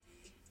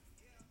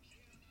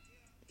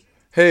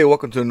Hey,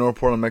 welcome to the North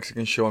Portland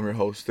Mexican Show. I'm your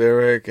host,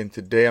 Eric, and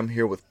today I'm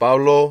here with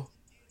Paulo,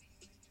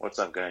 What's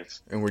up,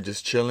 guys? and we're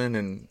just chilling.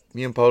 And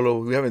me and Paulo,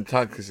 we haven't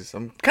talked because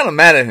I'm kind of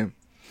mad at him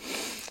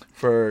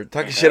for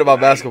talking shit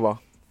about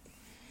basketball.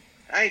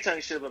 I ain't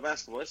talking shit about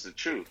basketball. It's the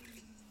truth.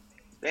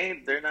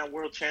 They're not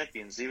world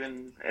champions.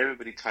 Even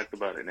everybody talked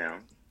about it now.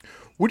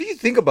 What do you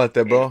think about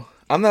that, Yeah. bro?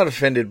 I'm not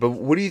offended, but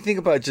what do you think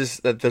about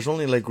just that there's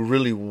only like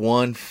really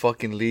one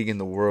fucking league in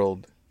the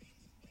world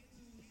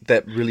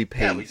that really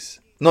Yeah, pays?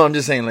 No, I'm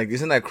just saying, like,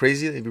 isn't that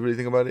crazy if you really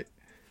think about it?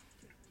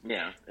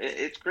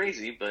 it's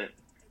crazy, but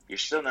you're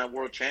still not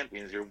world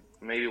champions. You're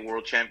maybe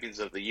world champions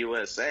of the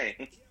USA.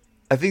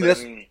 I think But I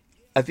that's mean,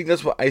 I think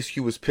that's what Ice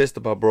Cube was pissed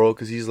about, bro,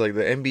 because he's like,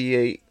 the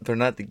NBA, they're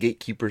not the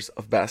gatekeepers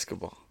of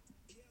basketball.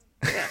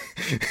 yeah,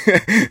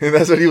 And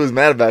that's what he was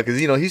mad about, because,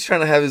 he's trying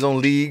to have his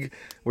own league,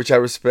 which I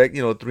respect,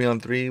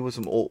 3-on-3 with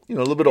some old, a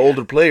little bit of Yeah.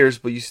 older players,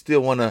 but you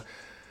still want to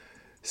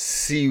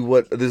see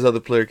what this other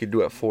player could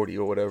do at 40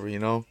 or whatever.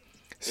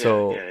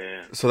 So,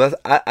 yeah. so that's,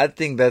 I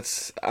think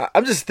that's,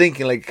 I'm just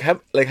thinking,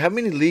 how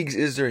many leagues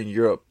is there in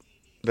Europe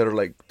that are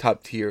like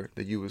top tier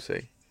that you would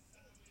say?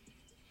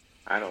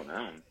 I don't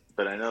know,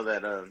 but I know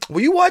that Will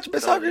you watch some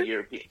of soccer? the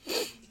European.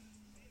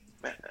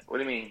 What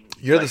do you mean?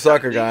 You're the Like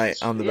soccer top guy, leagues?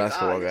 I'm the Yeah,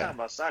 basketball you're guy. talking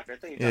about soccer. I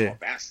think you're talking Yeah. about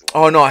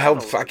basketball. Oh no, I don't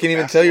know I what can't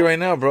even tell you basketball. right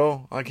now,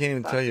 bro. I can't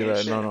even tell you Okay,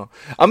 that. shit. No.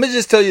 I'm gonna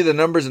just tell you the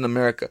numbers in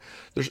America.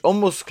 There's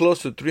almost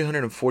close to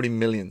 340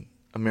 million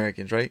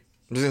Americans, right?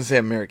 I'm just gonna say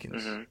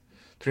Americans. Mm-hmm.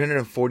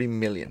 340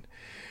 million.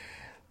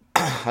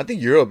 I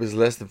think Europe is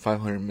less than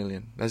 500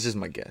 million. That's just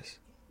my guess.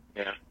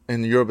 Yeah.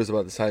 And Europe is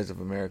about the size of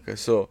America.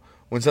 So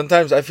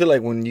sometimes I feel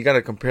like when you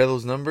gotta compare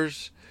those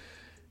numbers,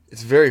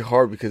 it's very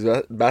hard because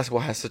basketball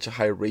has such a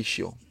high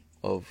ratio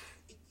of,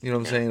 what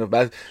I'm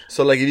saying?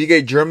 So like if you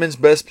get Germans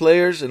best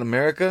players in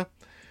America,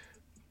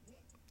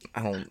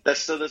 I don't. That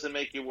still doesn't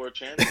make you world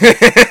champion.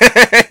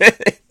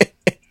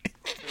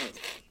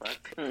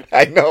 Fuck.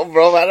 I know,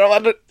 bro. I don't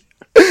want to.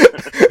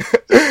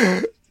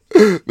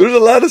 There's a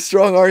lot of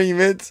strong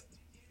arguments,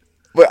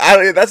 but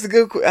that's a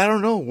good. I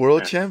don't know.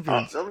 World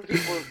champions.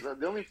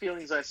 The only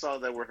feelings I saw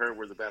that were hurt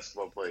were the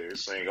basketball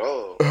players saying,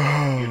 "Oh,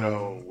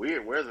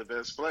 we're the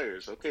best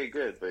players." Okay,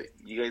 good, but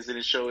you guys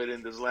didn't show it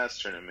in this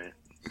last tournament.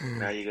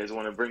 Now you guys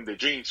want to bring the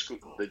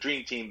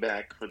dream team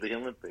back for the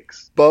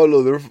Olympics.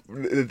 Paulo,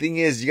 the thing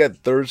is, you got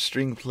third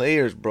string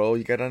players, bro.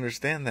 You got to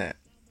understand that.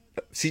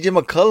 CJ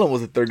McCollum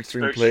was a third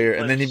string player,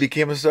 and then he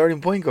became a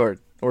starting point guard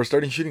or a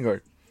starting shooting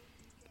guard.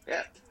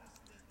 Yeah,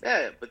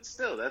 yeah, but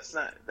still, that's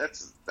not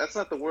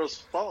the world's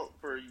fault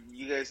for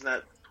you guys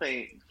not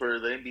playing for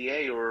the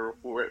NBA or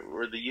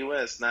the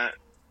US not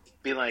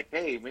be like,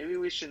 hey, maybe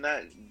we should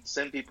not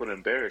send people to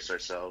embarrass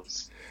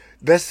ourselves.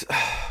 That's.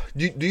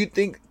 Do you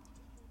think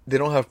they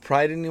don't have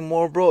pride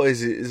anymore, bro?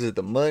 Is it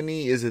the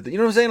money? Is it you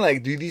know what I'm saying?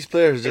 Like, do these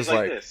players just It's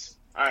like this?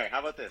 All right, how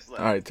about this? Look,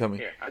 all right, tell me.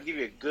 here, I'll give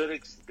you a good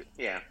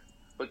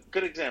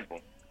good example.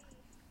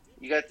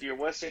 You got your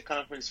Western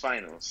Conference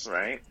Finals,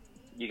 right?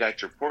 You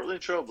got your Portland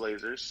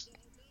Trailblazers,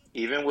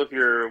 even with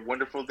your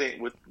wonderful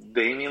with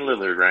Damian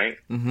Lillard, right?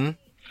 Mm-hmm.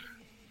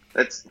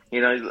 That's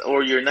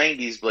or your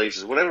 '90s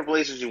Blazers, whatever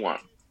Blazers you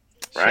want,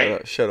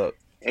 right? Shut up.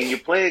 And you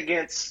play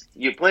against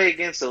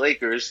the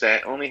Lakers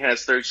that only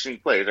has third string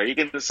players. Are you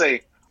going to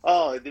say,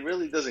 oh, it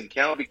really doesn't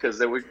count because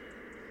they were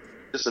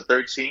just a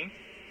third team?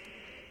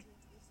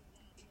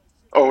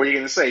 Or are you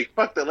going to say,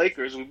 fuck the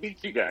Lakers, we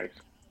beat you guys?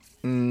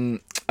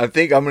 I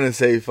think I'm gonna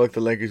say fuck the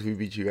Lakers. We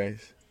beat you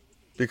guys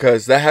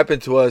because that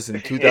happened to us in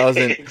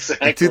 2000.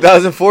 Exactly. In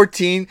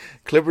 2014,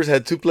 Clippers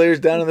had two players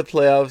down in the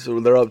playoffs. So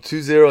they're up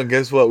 2-0, and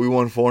guess what? We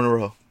won 4 in a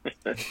row.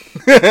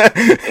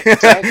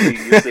 Exactly.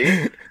 You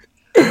see?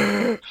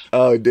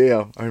 Oh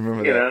damn! I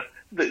remember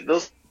that.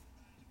 Those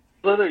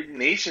other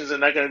nations are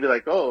not going to be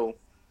like, oh,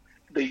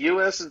 the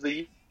U.S. is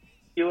the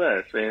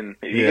U.S. and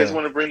if you guys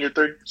want to bring your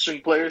third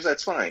string players,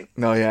 that's fine.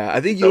 No, yeah,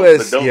 I think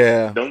U.S.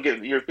 Don't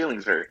get your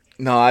feelings hurt.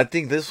 No, I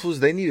think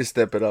they need to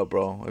step it up,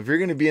 bro. If you're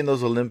gonna be in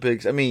those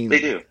Olympics, I mean, They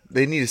do.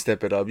 They need to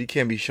step it up. You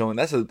can't be showing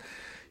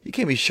you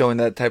can't be showing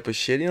that type of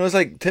shit. It's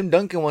like Tim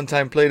Duncan one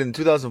time played in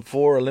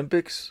 2004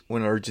 Olympics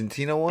when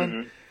Argentina won.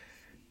 Mm-hmm.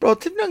 Bro,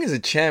 Tim Duncan's a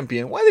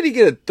champion. Why did he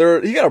get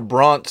He got a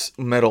bronze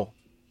medal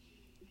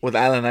with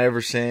Allen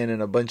Iverson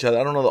and a bunch of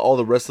I don't know all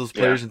the rest of those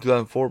players in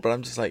 2004, but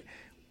I'm just like,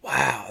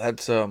 wow,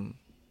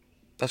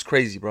 that's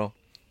crazy, bro.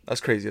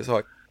 That's crazy. That's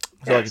all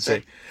I can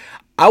say.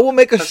 I will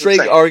make a straight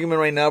argument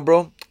right now,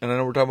 bro. And I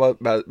know we're talking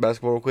about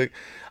basketball real quick.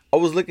 I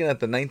was looking at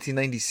the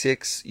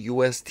 1996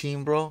 U.S.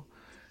 team, bro.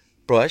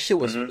 Bro, that shit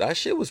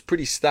was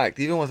pretty stacked.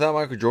 Even without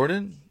Michael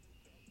Jordan,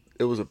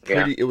 it was a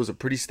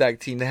pretty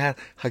stacked team. They had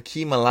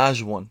Hakeem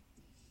Olajuwon.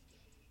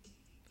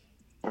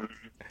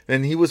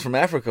 And he was from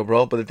Africa,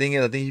 bro. But the thing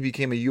is, I think he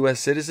became a U.S.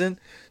 citizen,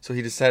 so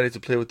he decided to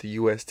play with the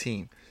U.S.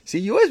 team. See,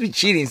 U.S. be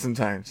cheating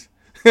sometimes.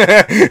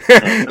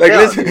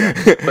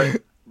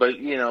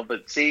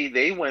 But see,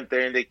 they went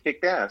there and they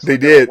kicked ass. They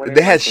did.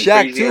 They had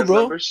Shaq too,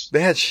 bro. Numbers.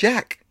 They had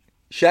Shaq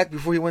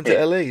before he went to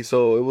L.A.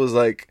 So it was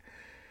like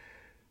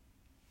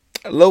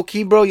low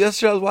key, bro.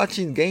 Yesterday I was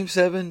watching Game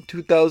 7,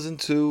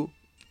 2002,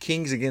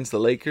 Kings against the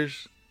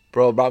Lakers.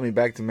 bro, it brought me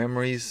back to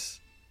memories.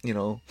 You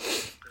know,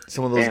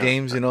 some of those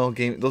games. You know,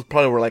 those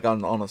probably were like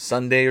on a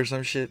Sunday or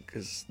some shit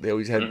because they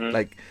always had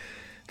like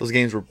those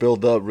games were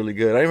built up really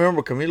good. I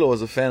remember Camilo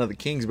was a fan of the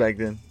Kings back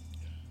then.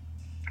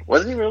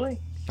 Was he really?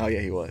 Oh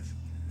yeah, he was.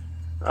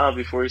 Oh,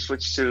 before he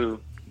switched to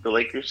the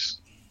Lakers.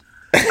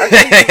 I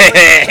think he's been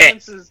a fan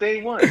since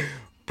day one.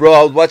 Bro,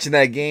 I was watching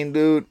that game,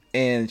 dude,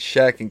 and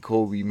Shaq and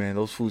Kobe, man,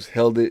 those fools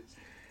held it.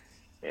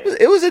 Yeah.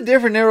 It was a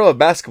different era of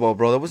basketball,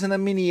 bro. There wasn't that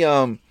many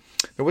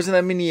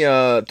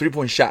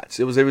 3-point shots.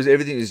 It was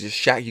everything was just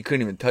Shaq. You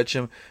couldn't even touch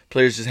him.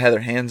 Players just had their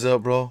hands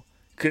up, bro.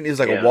 It was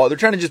like a wall. They're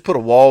trying to just put a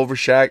wall over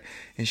Shaq,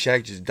 and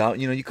Shaq just down.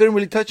 You know, you couldn't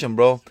really touch him,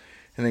 bro.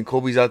 And then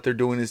Kobe's out there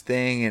doing his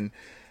thing, and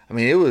I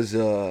mean, it was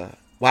wow.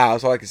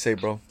 That's all I can say,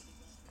 bro.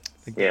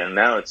 Yeah,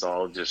 now it's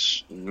all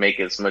just make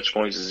as much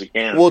points as you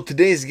can. Well,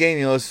 today's game,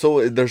 you know,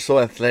 they're so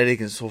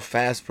athletic and so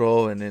fast,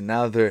 bro. And then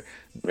now I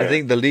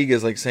think the league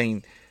is like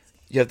saying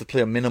you have to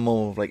play a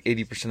minimum of like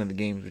 80% of the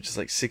games, which is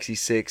like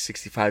 66,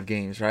 65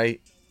 games,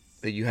 right?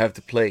 That you have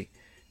to play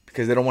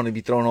because they don't want to be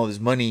throwing all this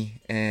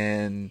money.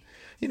 And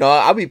you know,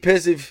 I'll be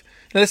pissed if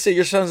let's say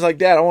your son's like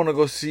that. I want to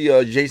go see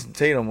Jason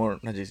Tatum or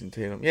not Jason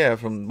Tatum, yeah,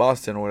 from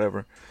Boston or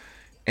whatever.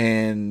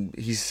 And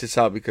he sits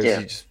out because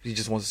he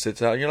just wants to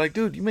sit out. And you're like,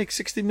 dude, you make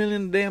 $60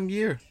 million a damn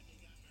year.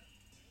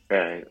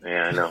 Yeah,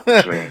 I know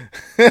what you mean.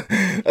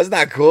 That's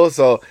not cool.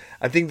 So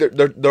I think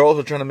they're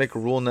also trying to make a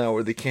rule now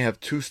where they can't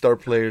have 2 star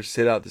players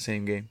sit out the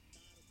same game.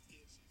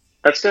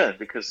 That's good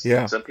because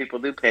some people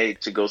do pay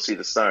to go see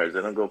the stars.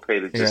 They don't go pay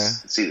to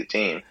just see the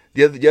team.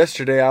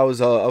 Yesterday I was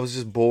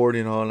just bored,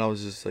 you know, and I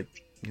was just like,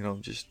 you know,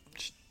 just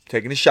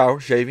taking a shower,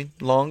 shaving,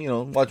 long, you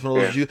know, watching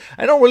one of those.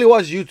 I don't really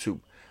watch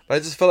YouTube. I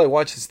just felt like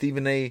watching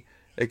Stephen A.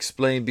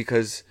 explain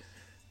because,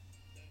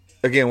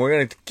 again, we're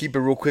going to keep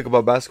it real quick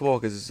about basketball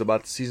because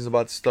the season's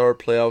about to start,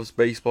 playoffs,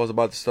 baseball's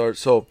about to start.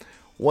 So,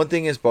 one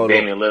thing is, Paulo,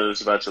 Damian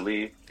Lillard's about to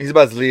leave. He's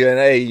about to leave, and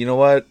hey, you know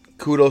what?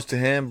 Kudos to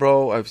him,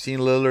 bro. I've seen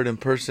Lillard in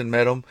person,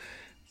 met him.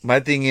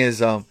 My thing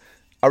is, I'd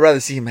rather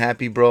see him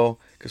happy, bro,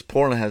 because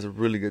Portland has a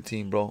really good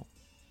team, bro.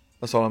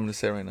 That's all I'm going to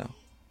say right now.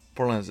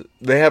 Portland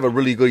they have a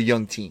really good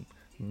young team,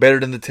 better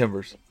than the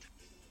Timbers.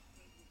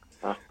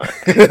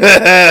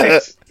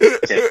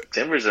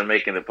 Timbers are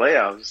making the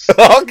playoffs.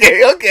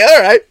 Okay, all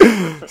right.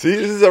 See,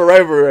 this is a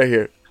rivalry right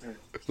here.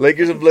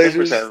 Lakers and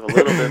Blazers. Timbers have a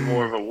little bit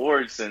more of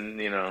awards than,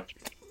 you know,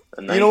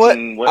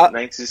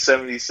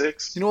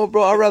 1976? You know what,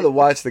 bro? I'd rather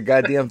watch the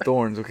goddamn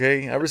Thorns,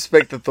 okay? I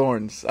respect the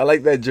Thorns. I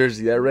like that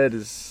jersey. That red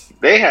is...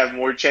 They have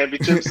more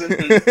championships than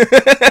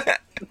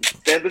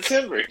the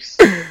Timbers.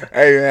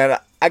 Hey, man,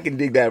 I can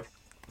dig that.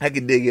 I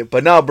can dig it.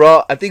 But no,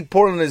 bro, I think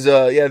Portland is,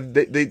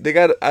 they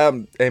got,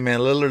 hey, man,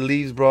 Lillard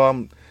leaves, bro.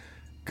 I'm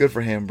good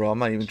for him, bro. I'm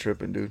not even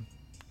tripping, dude.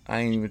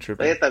 I ain't even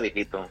tripping.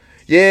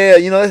 Yeah,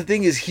 you know, that's the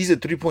thing is he's a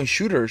 3-point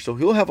shooter, so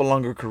he'll have a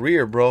longer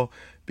career, bro.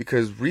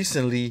 Because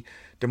recently,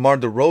 DeMar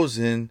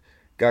DeRozan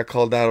got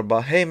called out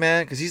about, hey,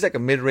 man, because he's like a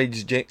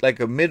mid-range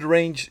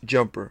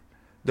jumper.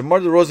 DeMar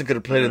DeRozan could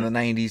have played in the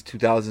 90s,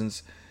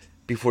 2000s,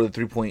 before the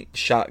 3-point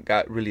shot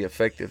got really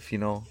effective, you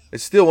know.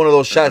 It's still one of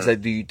those shots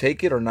that do you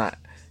take it or not?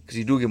 Because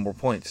you do get more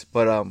points.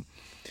 But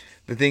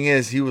the thing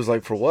is, he was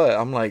like, for what?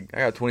 I'm like, I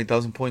got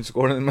 20,000 points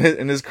scored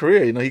in his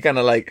career. You know, he kind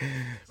of like,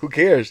 who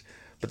cares?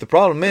 But the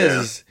problem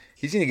is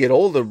he's going to get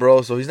older,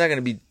 bro, so he's not going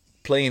to be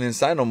playing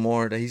inside no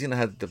more. That he's going to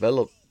have to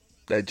develop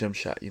that jump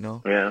shot, you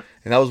know? Yeah.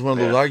 And that was one of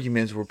those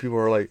arguments where people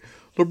are like,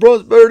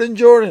 LeBron's better than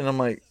Jordan. I'm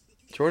like,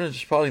 Jordan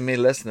just probably made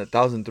less than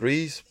 1,000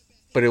 threes,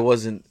 but it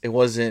wasn't.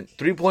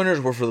 3-pointers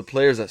were for the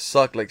players that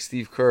suck, like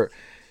Steve Kerr.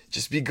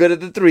 Just be good at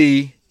the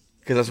 3,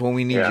 because that's when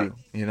we need you,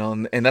 you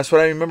know? And that's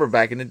what I remember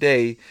back in the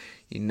day.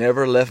 He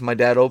never left my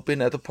dad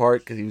open at the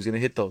park because he was going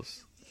to hit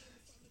those.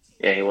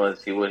 Yeah, he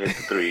was. He would hit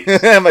the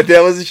 3s. My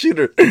dad was a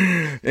shooter.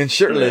 And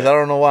shirtless. I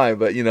don't know why,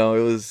 but, you know,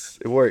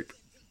 it worked.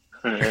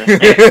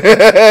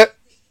 Know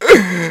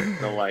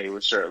why he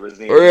was shirtless.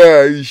 Oh,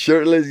 yeah, he's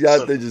shirtless. He's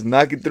out there just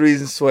knocking 3s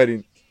and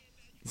sweating.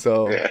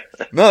 So,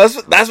 no,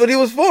 that's what he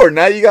was for.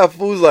 Now you got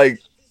fools like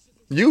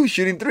you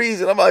shooting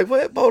 3s. And I'm like,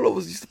 what? Polo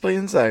was used to play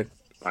inside.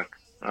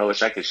 I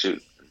wish I could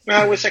shoot. Man,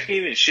 I wish I could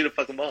even shoot a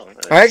fucking ball.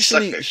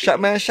 Shout out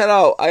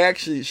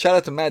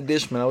to Matt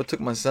Dishman. I took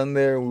my son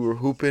there. We were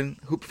hooping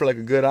for like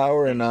a good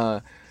hour,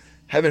 and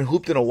haven't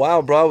hooped in a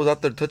while, bro. I was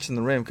out there touching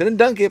the rim. Couldn't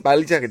dunk it, but at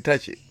least I could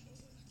touch it.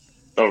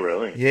 Oh,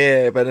 really?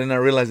 Yeah, but then I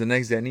realized the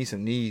next day I need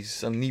some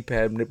knee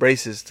pad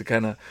braces to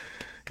kind of,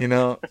 you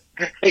know.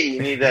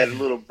 You need that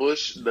little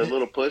push.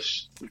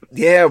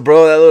 Yeah,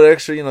 bro, that little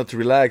extra, you know, to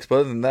relax. But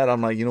other than that,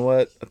 I'm like, you know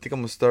what? I think I'm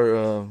gonna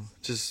start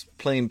just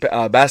playing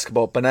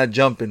basketball, but not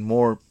jumping.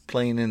 More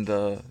playing in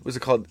the what's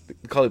it called?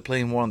 They call it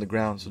playing more on the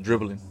ground, so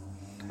dribbling.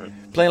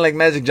 Playing like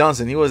Magic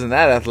Johnson. He wasn't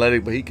that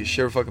athletic, but he could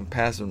sure fucking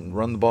pass and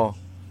run the ball.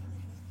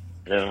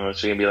 Yeah,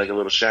 so you gonna be like a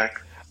little Shaq.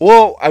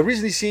 Well, I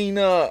recently seen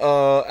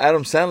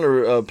Adam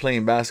Sandler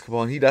playing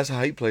basketball, and that's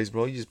how he plays,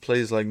 bro. He just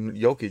plays like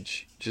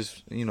Jokic,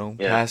 just, you know,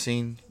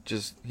 passing.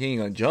 Just he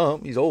ain't gonna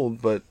jump. He's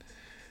old, but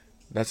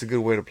that's a good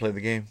way to play the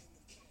game.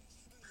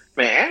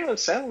 Man, Adam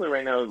Sandler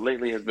right now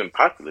lately has been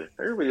popular.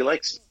 Everybody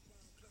likes him.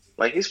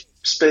 Like he's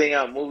spitting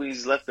out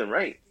movies left and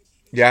right.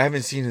 Yeah, I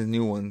haven't seen his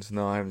new ones.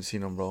 No, I haven't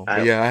seen them, bro. But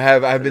I, yeah, I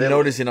have. I've been they're,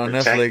 noticing on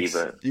they're tacky, Netflix.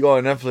 but You go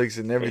on Netflix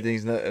and yeah,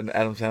 everything's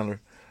Adam Sandler.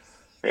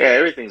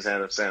 everything's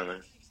Adam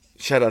Sandler.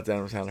 Shout out to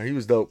Adam Sandler. He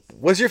was dope.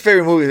 What's your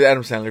favorite movie with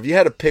Adam Sandler? If you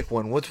had to pick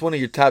one, what's one of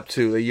your top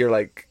two that you're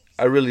like,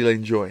 I really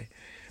enjoy?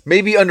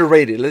 Maybe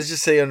underrated. Let's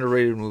just say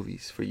underrated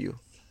movies for you.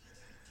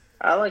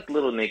 I like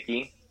Little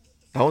Nicky.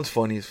 That one's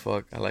funny as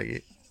fuck. I like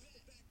it.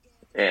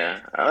 Yeah,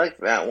 I like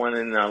that one,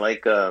 and I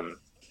like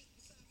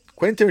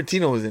Quentin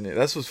Tarantino was in it.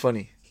 That's what's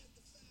funny.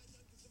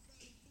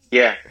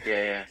 yeah,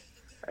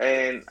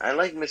 and I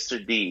like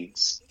Mr.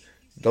 Deeds.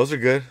 Those are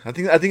good.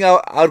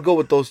 I'd go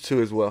with those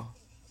two as well.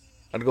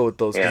 I'd go with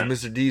those because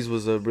Yeah, Mr. D's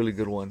was a really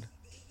good one.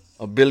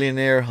 A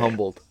billionaire yeah,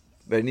 humbled.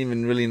 They didn't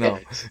even really yeah. know.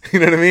 You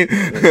know what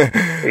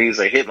I mean? He's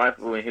like hit my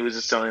when he was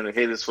just telling him to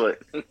hit his foot.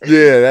 Yeah,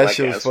 that Black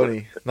shit was ass foot.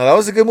 funny. No, that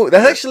was a good movie.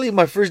 That's Yeah. actually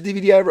my first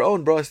DVD I ever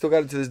owned, bro. I still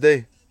got it to this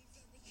day.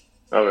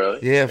 Oh really?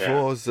 Yeah,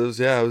 Yeah.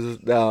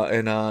 fool.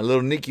 And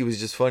Little Nicky was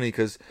just funny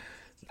because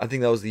I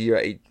think that was the year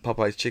I ate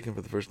Popeye's chicken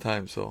for the first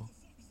time. So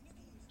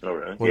Oh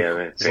really? what a, Yeah,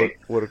 man. See,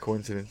 what a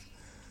coincidence.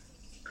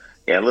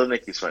 yeah, Little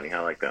Nicky's funny.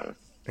 I like that one.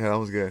 Yeah, that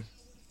was good.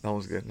 That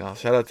was good. Now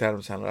shout out to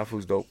Adam Sandler. That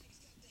fool's dope.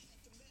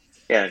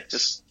 Yeah,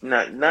 just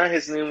not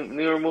his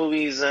newer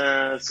movies.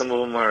 Some of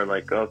them are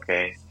like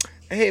okay,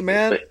 Hey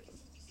man. but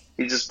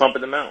he's just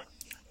pumping them out.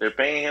 They're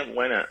paying him.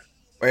 Why not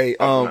Hey,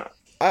 pump them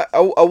out?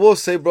 I will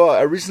say, bro.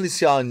 I recently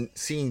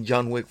seen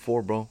John Wick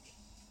 4, bro.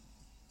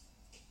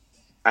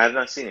 I have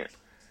not seen it.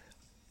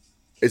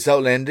 It's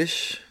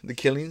outlandish. The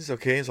killings,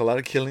 okay, it's a lot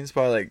of killings.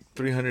 Probably like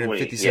Wait, yeah,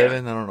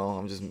 357. I don't know.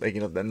 I'm just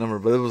making up that number,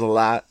 but it was a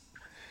lot.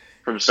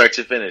 from start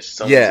to finish,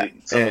 Yeah,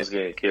 someone's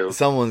getting killed.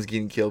 someone's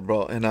getting killed,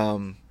 bro.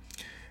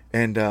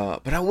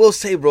 But I will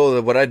say, bro,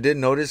 that what I did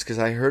notice because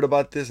I heard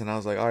about this and I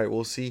was like, all right,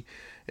 we'll see.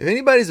 If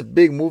anybody's a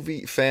big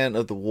movie fan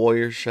of the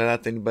Warriors, shout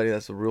out to anybody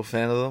that's a real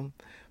fan of them.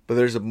 But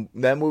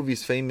that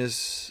movie's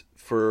famous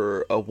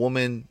for a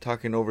woman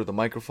talking over the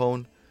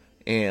microphone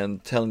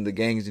and telling the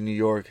gangs in New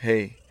York,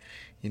 hey,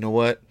 you know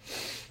what?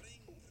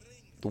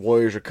 The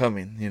Warriors are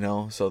coming, you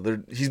know. So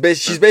she's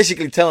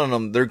basically telling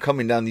them they're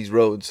coming down these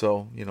roads.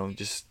 So, you know,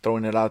 just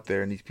throwing it out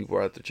there, and these people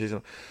are out there chasing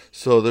them.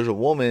 So there's a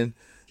woman,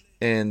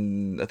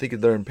 and I think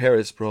they're in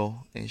Paris,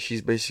 bro, and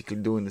she's basically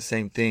doing the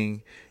same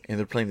thing, and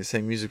they're playing the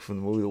same music from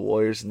the movie The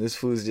Warriors, and this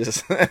fool's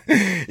just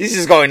he's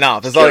just going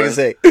off. That's all I can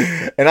say.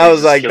 And I He's was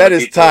just like, killing that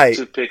is people with tight.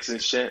 toothpicks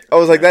and shit. I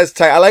was like, Yeah. that's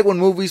tight. I like when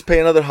movies pay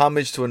another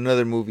homage to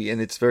another movie,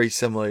 and it's very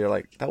similar. You're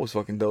like, that was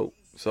fucking dope.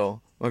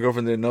 So my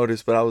girlfriend didn't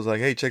notice, but I was like,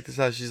 hey, check this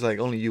out. She's like,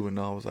 only you would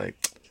know. I was like,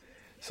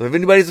 so if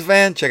anybody's a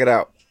fan, check it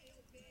out.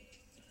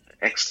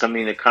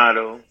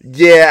 Excommunicado.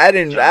 Yeah, I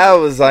didn't. John I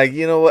Wick. was like,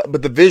 you know what?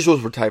 But the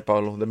visuals were tight,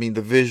 Paulo. I mean,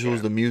 the visuals,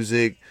 Yeah. the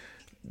music.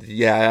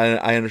 Yeah,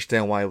 I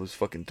understand why it was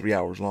fucking 3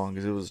 hours long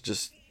because it was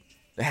just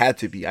it had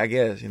to be, I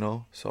guess, you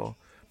know. So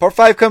part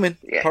five coming.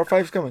 Yeah. Part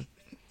five's coming,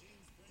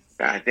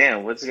 God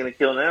damn, what's he gonna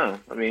kill now?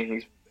 I mean,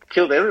 he's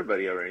killed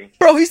everybody already.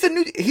 bro.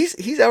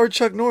 He's our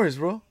Chuck Norris,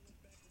 bro.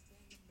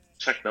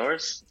 Chuck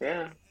Norris?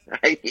 Yeah.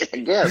 I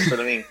guess,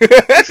 but I mean,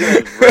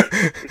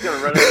 he's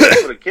gonna run out of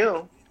people to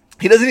kill.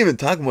 He doesn't even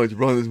talk much,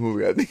 bro, in this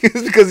movie. I think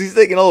it's because he's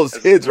taking all his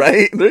That's, hits,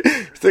 right?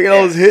 He's taking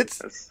all his yeah, hits.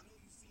 that's,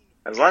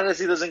 as long as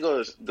he doesn't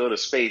go to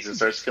space and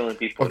starts killing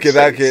people in Okay,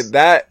 space,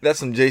 that's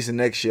some Jason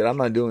X shit. I'm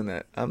not doing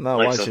that. I'm not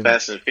like some watching.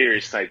 Fast and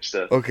Furious type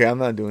stuff. Okay, I'm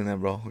not doing that,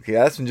 bro. Okay,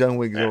 that's when John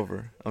Wick's Yeah.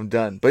 over. I'm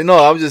done. But no,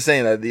 I was just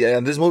saying that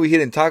this movie he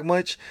didn't talk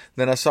much.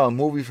 Then I saw a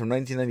movie from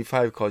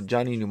 1995 called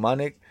Johnny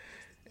Mnemonic,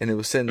 and it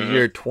was set in the Mm-hmm.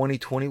 year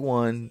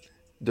 2021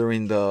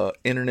 during the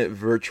internet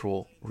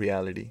virtual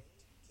reality.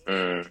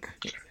 Mm.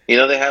 You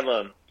know, they have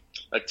a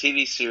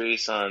TV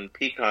series on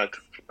Peacock,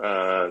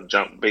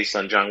 based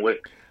on John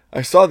Wick.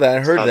 I saw that. I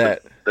It's heard called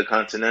that. the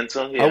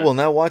Continental. I Yeah. will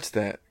not watch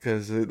that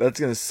because that's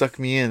gonna suck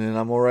me in, and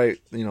I'm all right.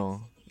 You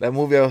know that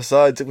movie I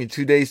saw. It took me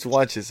 2 days to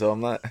watch it, so I'm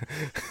not.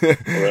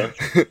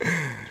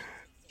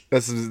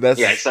 Well, that's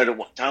yeah, I started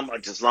talking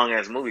about just long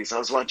ass movies. I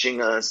was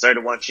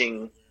started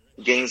watching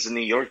Gangs of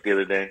New York the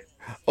other day.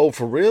 Oh,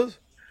 for real?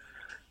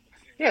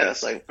 Yeah,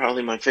 that's like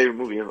probably my favorite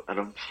movie out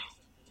of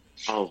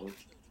all of them.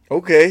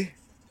 Okay.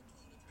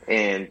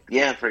 And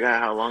yeah, I forgot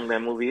how long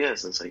that movie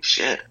is. It's like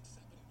shit.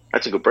 I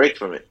took a break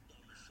from it.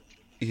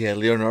 Yeah,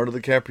 Leonardo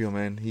DiCaprio,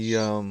 man.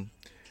 Yeah.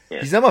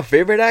 He's not my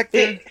favorite actor,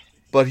 Yeah.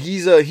 but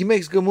he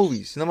makes good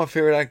movies. He's not my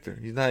favorite actor.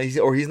 He's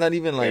not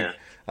even like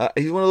Yeah.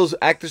 he's one of those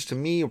actors to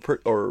me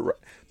or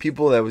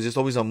people that was just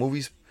always on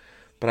movies,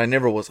 but I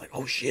never was like,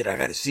 oh shit, I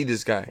gotta see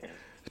this guy.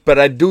 But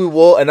I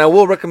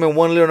will recommend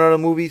one Leonardo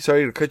movie.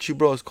 Sorry to cut you,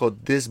 bro. It's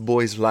called This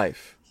Boy's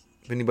Life.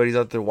 If anybody's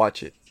out there,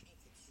 watch it.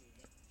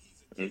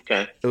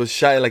 Okay. It was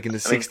shot like in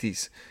the I mean-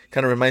 '60s.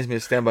 Kind of reminds me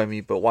of Stand by Me,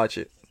 but watch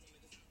it.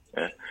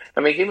 Yeah. I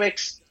mean,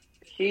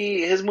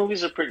 his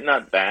movies are pretty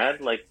not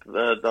bad. Like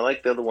the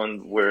other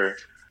one where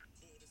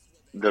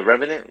The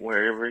Revenant,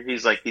 wherever he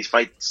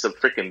fights a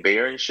freaking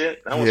bear and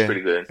shit. That one's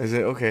pretty good. Is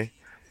it okay?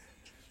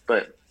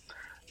 But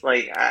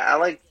like I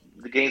like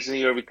the Gangs of New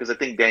York because I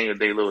think Daniel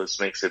Day-Lewis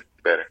makes it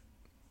better.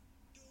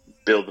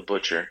 Bill the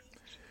Butcher.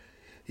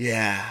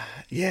 Yeah,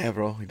 yeah,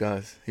 bro, he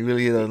does. He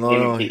really does. No, He,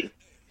 no, he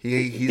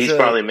he's he's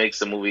probably makes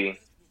the movie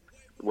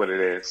what it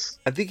is.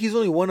 I think he's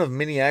only one of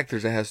many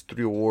actors that has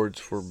 3 awards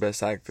for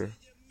best actor.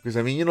 Because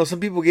I mean, some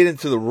people get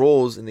into the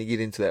roles and they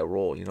get into that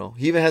role.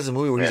 He even has a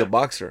movie where he's a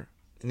boxer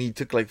and he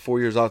took like 4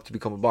 years off to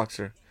become a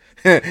boxer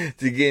to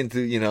get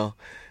into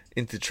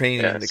into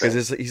training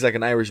because he's like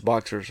an Irish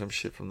boxer or some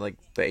shit from like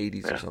the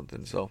 80s or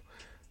something. So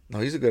no,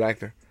 he's a good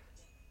actor.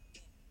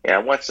 Yeah, I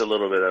watched a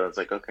little bit. I was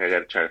like, okay, I got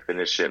to try to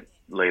finish it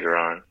later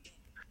on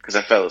because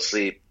I fell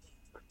asleep.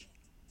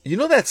 You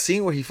know that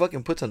scene where he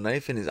fucking puts a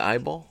knife in his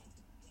eyeball,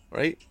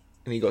 right?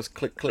 And he goes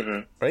click click,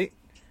 right?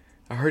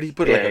 I heard he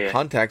put like a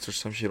contacts or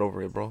some shit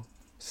over it, bro.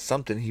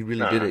 Something he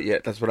really did it. Yeah,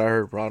 that's what I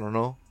heard, bro. I don't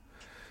know.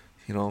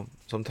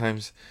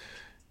 Sometimes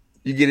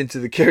you get into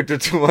the character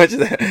too much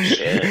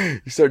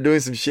that you start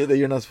doing some shit that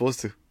you're not supposed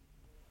to.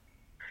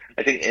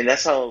 I think, and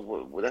that's how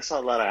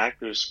a lot of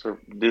actors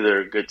do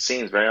their good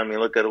scenes, right? I mean,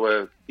 look at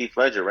what Heath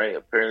Ledger, right?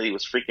 Apparently, he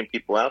was freaking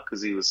people out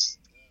because he was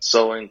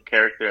so in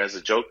character as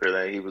a Joker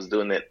that he was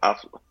doing it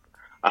off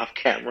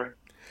camera.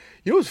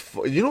 You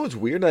know what's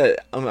weird?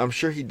 That I'm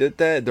sure he did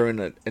that during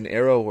an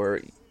era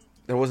where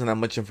there wasn't that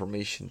much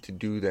information to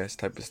do that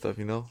type of stuff.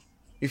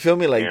 You feel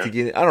me? Like to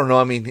get, I don't know.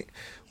 I mean,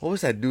 what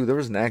was that dude? There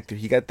was an actor.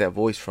 He got that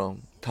voice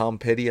from Tom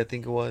Petty, I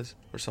think it was,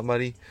 or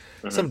somebody,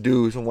 some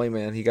dude, some white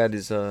man. He got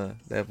his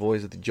that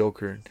voice of the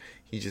Joker. And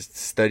he just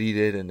studied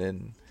it and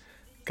then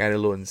got a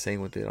little insane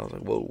with it. I was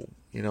like, whoa,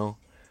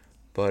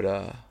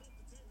 But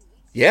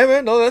yeah,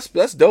 man, no,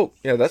 that's dope.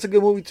 Yeah, that's a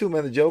good movie too,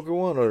 man. The Joker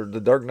one or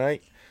The Dark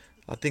Knight.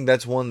 I think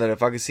that's one that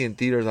if I could see in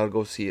theaters, I'd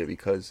go see it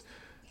because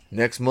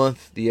next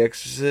month, The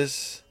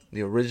Exorcist,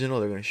 the original,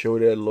 they're gonna show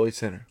it at Lloyd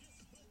Center.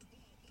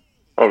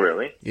 Oh,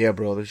 really? Yeah,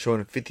 bro. They're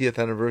showing a 50th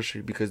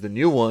anniversary because the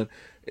new one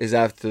is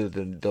after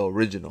the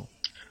original.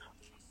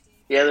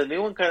 Yeah, the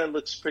new one kind of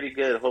looks pretty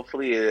good.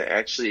 Hopefully, it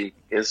actually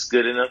is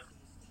good enough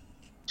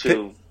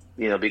to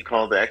be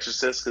called The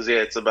Exorcist because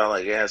it's about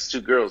like it has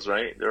 2 girls,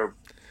 right?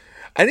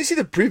 I didn't see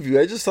the preview.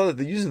 I just saw that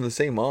they're using the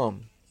same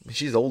mom.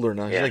 She's older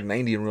now. She's like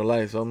 90 in real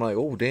life. So I'm like,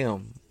 oh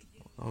damn.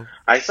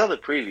 I saw the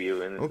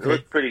preview and it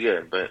looked pretty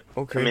good, but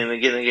I mean,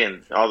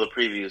 again, all the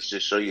previews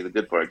just show you the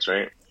good parts,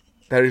 right?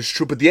 That is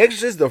true. But The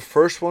Exorcist, the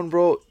first one,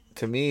 bro,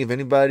 to me, if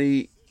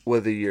anybody,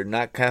 whether you're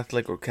not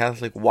Catholic or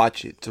Catholic,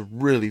 watch it. It's a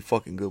really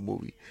fucking good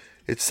movie.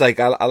 It's like,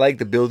 I like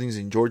the buildings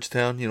in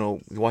Georgetown,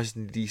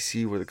 Washington,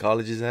 D.C., where the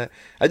college is at.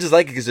 I just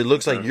like it because it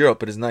looks like Europe,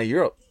 but it's not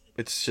Europe.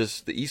 It's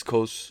just the East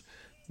Coast,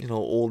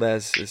 old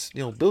ass,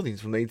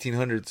 buildings from the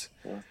 1800s.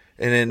 Yeah.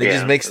 And then it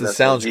just makes the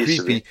sounds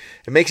creepy.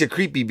 It makes it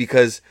creepy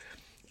because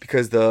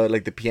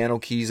the piano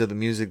keys of the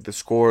music, the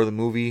score of the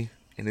movie,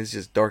 and it's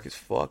just dark as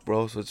fuck,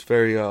 bro. So it's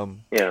very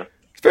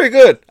it's very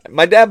good.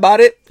 My dad bought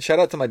it. Shout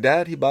out to my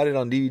dad. He bought it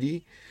on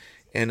DVD,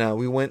 and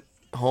we went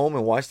home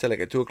and watched it like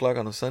at 2:00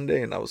 on a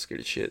Sunday, and I was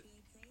scared as shit.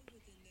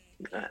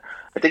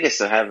 I think I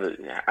still have it.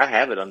 I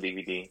have it on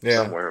DVD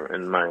somewhere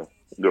in my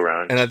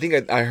garage. And I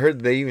think I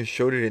heard they even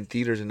showed it in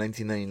theaters in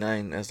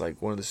 1999 as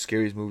like one of the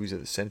scariest movies of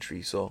the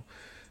century. So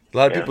a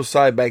lot of people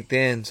saw it back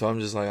then. So I'm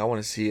just like, I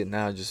want to see it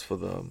now just for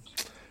the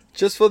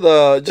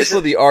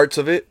arts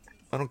of it.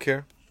 I don't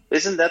care.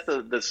 Isn't that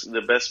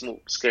the best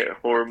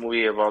horror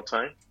movie of all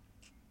time?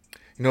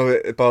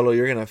 Paulo,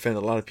 you're gonna offend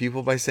a lot of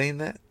people by saying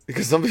that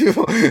because some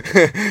people,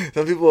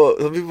 there's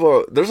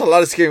a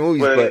lot of scary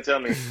movies. But tell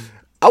me,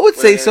 I would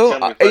say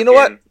so. You know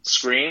what?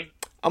 Scream.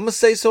 I'm gonna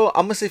say so.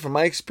 I'm gonna say from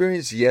my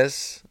experience,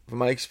 yes. From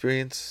my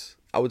experience,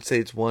 I would say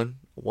it's one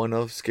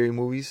of scary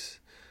movies.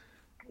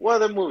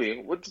 What other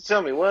movie?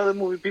 Tell me, what other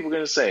movie people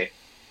gonna say?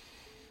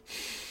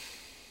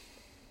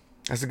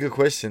 That's a good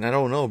question. I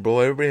don't know,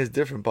 bro. Everybody has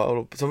different.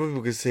 Some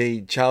people could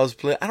say Child's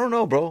Play. I don't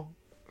know, bro.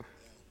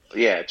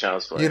 Yeah,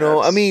 Child's Play.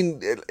 I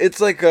mean, it's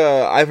like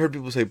I've heard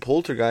people say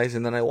Poltergeist,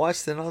 and then I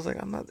watched it, and I was like,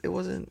 I'm not. It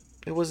wasn't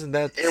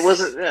that. It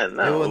wasn't. Yeah,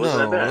 no. It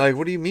wasn't that. Like,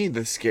 what do you mean?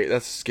 That's a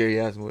scary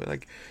ass movie.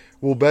 Like,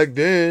 well, back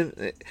then,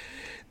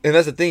 and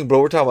that's the thing,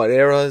 bro. We're talking about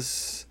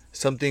eras.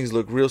 Some things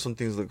look real, some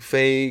things look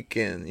fake,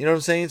 and you know what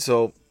I'm saying.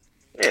 So,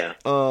 yeah.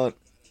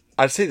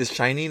 I'd say The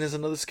Shining is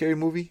another scary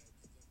movie.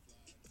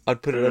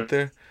 I'd put it up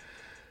there.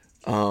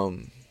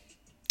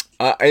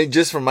 I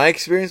just from my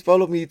experience,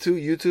 Paulo, you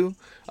too.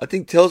 I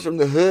think Tales from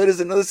the Hood is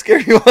another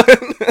scary one.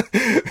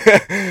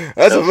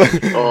 That's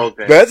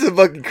a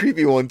fucking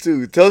creepy one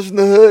too. Tales from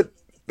the Hood.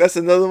 That's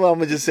another one. I'm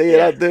gonna just say it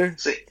out there.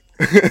 See,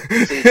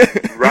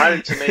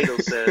 Rotten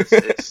Tomatoes says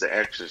it's The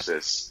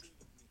Exorcist.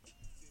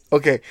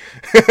 Okay,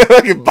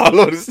 fucking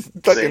Paulo is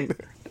fucking.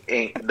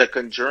 The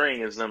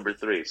Conjuring is number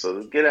 3,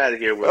 so get out of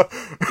here with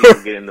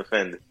people getting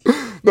offended.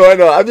 No, I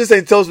know. I'm just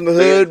saying Tales from the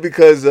Hood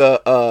because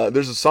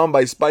there's a song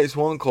by Spice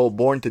One called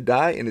 "Born to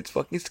Die" and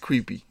it's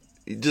creepy.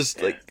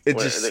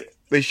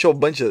 They show a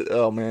bunch of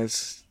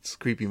it's a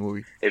creepy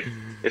movie.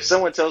 If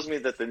someone tells me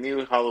that the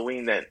new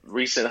Halloween, that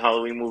recent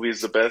Halloween movie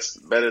is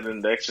better than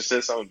The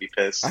Exorcist, I'm gonna be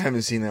pissed. I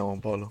haven't seen that one,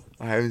 Paulo.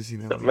 I haven't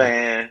seen that one.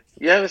 Man,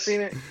 you haven't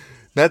seen it?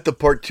 Not the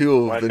part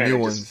 2 of the new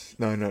ones.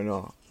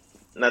 No.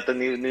 Not the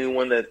new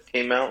one that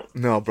came out?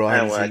 No, bro.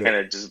 I kind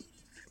of just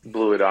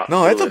blew it off.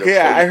 No, it's Blew it okay.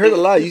 I heard a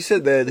up. lot. You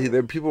said that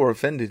there people were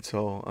offended,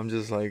 so I'm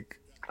just like,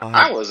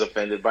 I was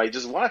offended by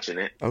just watching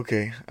it.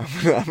 okay,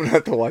 I'm gonna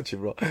have to watch it,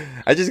 bro.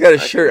 I just got a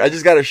shirt. I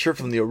just got a shirt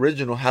from the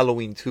original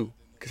Halloween 2,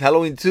 because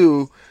Halloween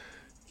 2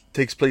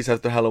 takes place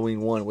after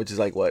Halloween 1, which is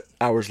like what,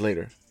 hours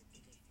later.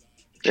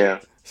 Yeah.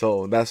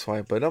 So that's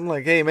why. But I'm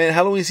like, hey man,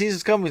 Halloween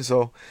season's coming,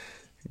 so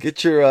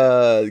get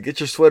your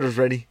sweaters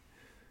ready.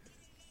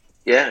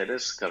 Yeah, it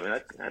is coming.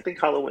 I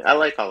think Halloween. I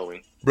like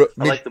Halloween. Bro,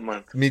 I like the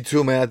month. Me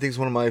too, man. I think it's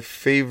one of my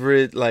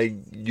favorite. Like,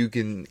 you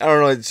can, I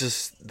don't know. It's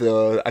just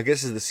I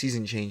guess it's the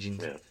season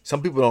changing. Yeah.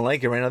 Some people don't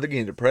like it right now. They're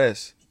getting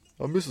depressed.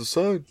 I miss the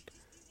sun.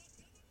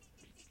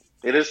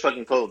 It is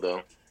fucking cold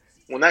though.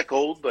 Well, not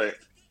cold, but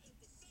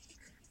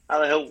how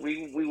the hell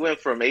we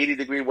went from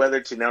 80-degree weather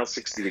to now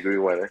 60-degree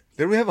weather.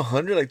 Didn't we have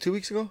 100 like 2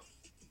 weeks ago?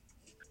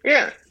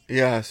 Yeah.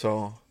 Yeah.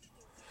 So,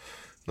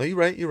 no, you're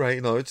right. You're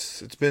right. No,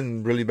 it's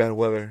been really bad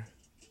weather.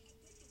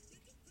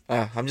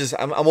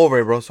 I'm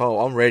over it, bro. So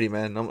I'm ready,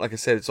 man. Like I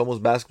said, it's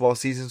almost basketball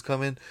season's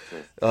coming.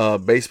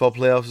 Baseball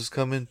playoffs is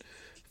coming.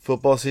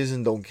 Football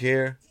season, don't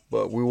care.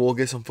 But we will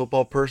get some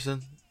football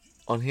person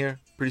on here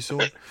pretty soon.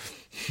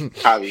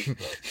 Javi.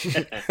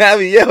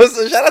 Javi,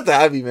 yeah. Shout out to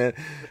Javi, man.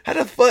 How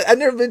the fuck? I've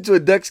never been to a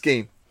Ducks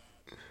game.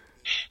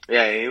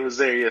 Yeah, he was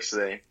there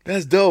yesterday.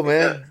 That's dope,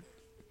 man.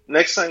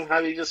 Next time,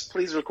 Javi, just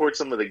please record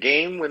some of the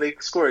game when they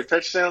score a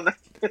touchdown.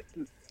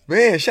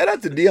 Man, shout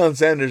out to Deion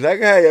Sanders. That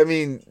guy, I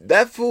mean,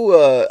 that fool,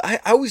 I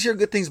always hear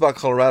good things about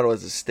Colorado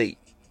as a state.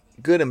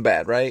 Good and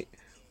bad, right?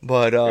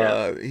 But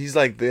he's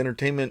like the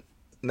entertainment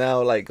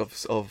now, like,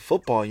 of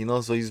football, you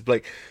know? So he's,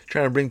 like,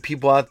 trying to bring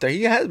people out there.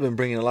 He has been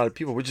bringing a lot of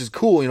people, which is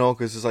cool, you know,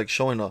 because it's, like,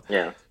 showing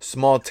a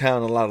small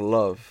town a lot of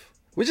love.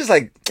 Which is,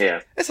 like,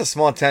 it's a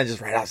small town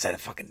just right outside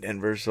of fucking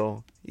Denver.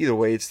 So either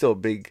way, it's still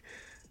big.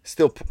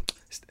 Still,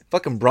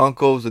 fucking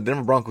Broncos, the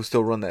Denver Broncos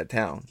still run that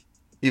town.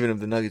 Even if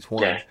the Nuggets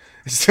won. Yeah.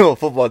 It's still a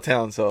football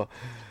town, so,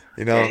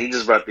 you know. Yeah, he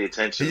just brought the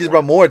attention. He just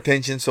brought more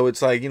attention, so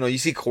it's like, you know, you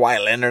see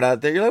Kawhi Leonard out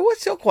there, you're like,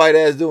 what's your quiet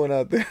ass doing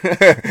out there?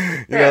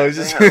 you know, it's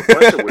just...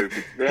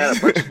 They had a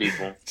bunch of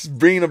people. Just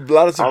bringing a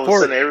lot of support. All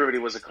of a sudden, everybody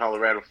was a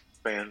Colorado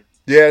fan.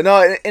 Yeah,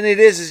 no, and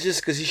it's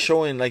just because he's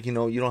showing, like, you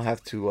know, you don't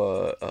have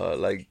to,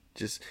 like,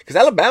 just... Because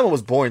Alabama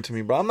was boring to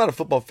me, bro. I'm not a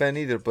football fan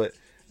either, but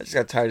I just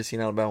got tired of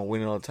seeing Alabama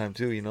winning all the time,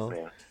 too, you know?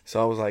 Yeah.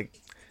 So I was like...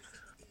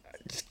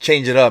 Just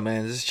change it up,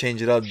 man. Just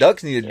change it up.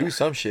 Ducks need to do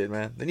some shit,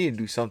 man. They need to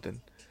do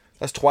something.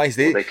 That's twice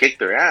they kicked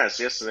their ass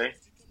yesterday.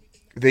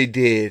 They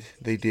did.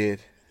 The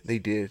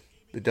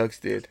Ducks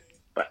did.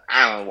 But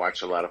I don't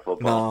watch a lot of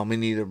football. No, me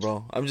neither,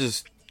 bro. I don't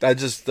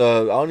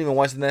even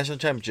watch the national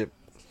championship.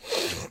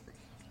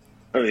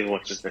 I don't even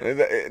watch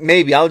this.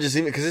 Maybe I'll just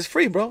even because it's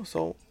free, bro.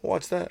 So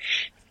watch that.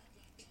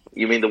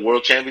 You mean the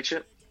World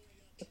Championship?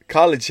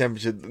 College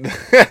championship.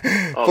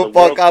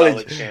 Football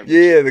college.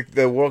 Yeah,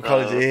 the World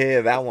College.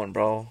 Yeah, that one,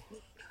 bro.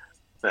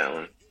 That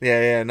one.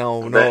 Yeah,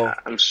 no.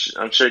 I'm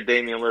sure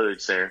Damian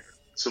Lillard's there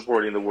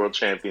supporting the world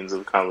champions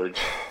of college.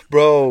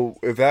 Bro,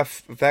 if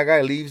that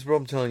guy leaves, bro,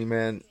 I'm telling you,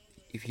 man.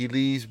 If he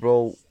leaves,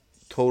 bro,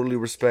 totally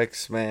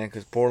respects, man.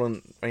 Because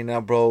Portland right now,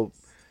 bro.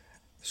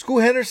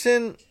 Scoot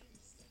Henderson,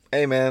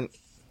 hey, man,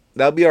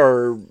 he'll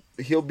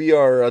be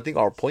our, I think,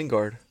 our point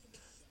guard.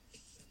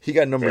 He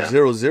got number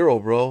 00,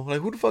 bro.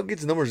 Like, who the fuck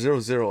gets number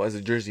 00 as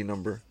a jersey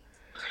number?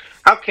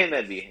 How can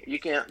that be?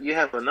 You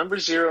have a number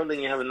 0, and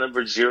then you have a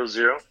number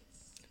 00?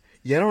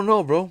 Yeah, I don't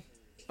know, bro.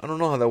 I don't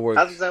know how that works.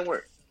 How does that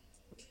work?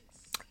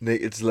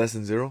 It's less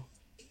than 0?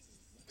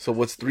 So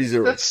what's 3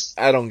 zeros?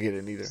 I don't get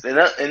it either.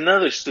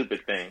 Another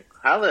stupid thing.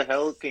 How the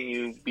hell can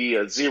you be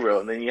a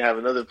 0 and then you have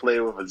another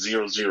player with a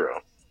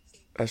 00?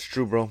 That's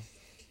true, bro.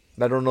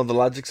 I don't know the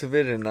logics of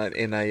it,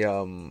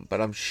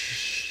 but I'm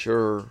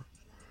sure.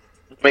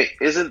 Wait,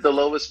 isn't the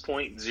lowest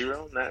point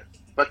 0, not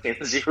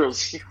fucking 00?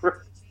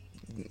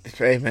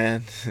 Hey,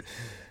 man.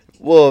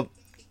 Well,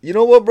 you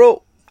know what,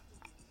 bro?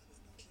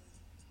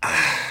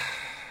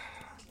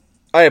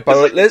 All right,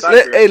 Pablo.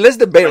 Let's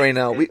debate right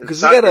now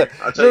because we gotta.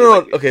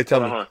 No. Okay, tell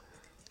me.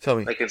 Tell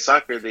me. Like in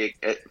soccer,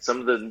 some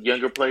of the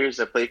younger players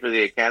that play for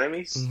the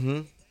academies,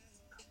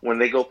 when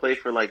they go play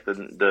for like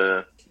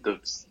the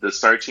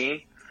star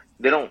team,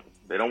 they don't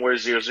wear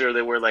 00.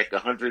 They wear like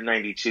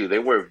 192. They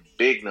wear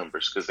big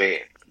numbers because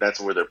that's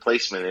where their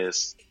placement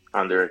is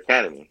on their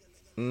academy.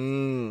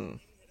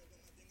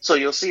 So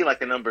you'll see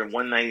like a number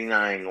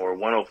 199 or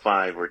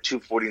 105 or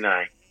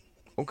 249.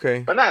 Okay.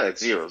 But not at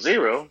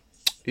 00.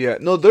 Yeah,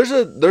 no. There's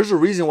a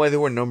reason why they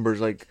wear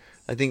numbers. Like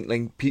I think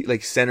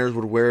like centers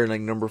would wear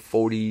like number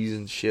 40s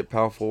and shit,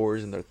 power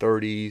forwards in their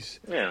 30s.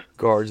 Yeah.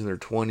 Guards in their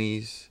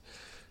 20s,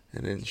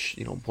 and then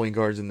point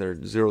guards in their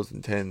 0s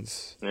and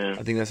 10s. Yeah.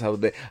 I think that's how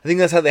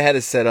they had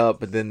it set up.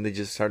 But then they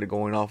just started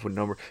going off with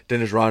number.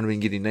 Dennis Rodman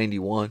getting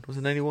 91. Was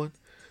it 91?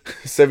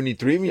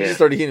 73. I mean, you just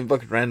started getting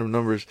fucking random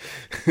numbers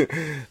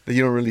that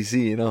you don't really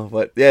see,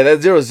 But yeah,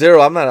 that 00.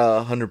 I'm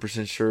not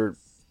 100% sure.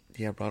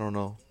 Yeah, but I don't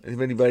know. If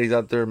anybody's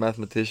out there,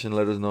 mathematician,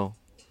 let us know.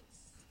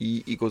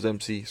 E =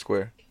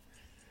 MC².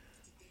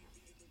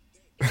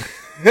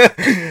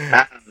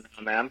 I don't know.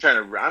 man.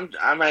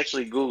 I'm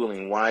actually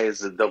googling why is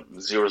the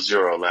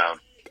 0-0 allowed.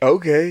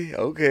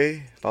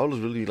 Okay. Paolo's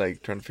really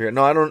like trying to figure.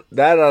 No, I don't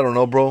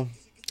know, bro.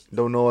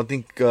 Don't know. I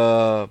think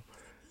Clyde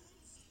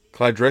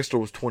Drexler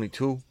was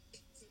 22.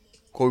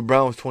 Kobe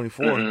Brown was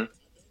 24. Mm-hmm.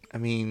 I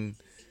mean,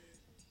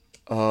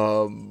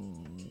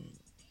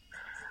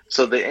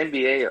 So the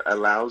NBA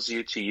allows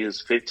you to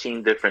use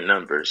 15 different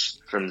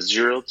numbers from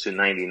 0 to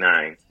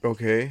 99.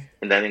 okay.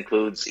 And that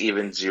includes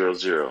even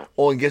 0-0.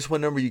 Oh, and guess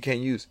what number you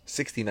can't use?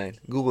 69.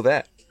 Google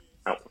that.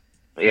 Oh,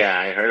 yeah,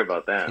 I heard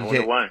about that. I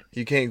wonder why.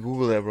 You can't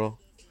Google that, bro.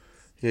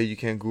 Yeah, you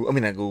can't Google. I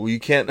mean, not Google. You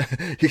can't.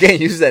 You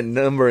can't use that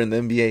number in the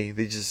NBA.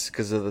 They just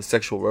because of the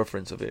sexual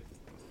reference of it.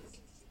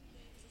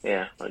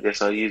 Yeah, I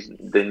guess I'll use.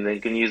 Then they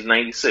can use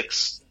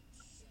 96.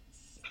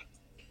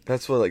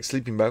 That's what, like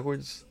sleeping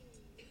backwards.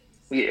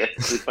 Yeah,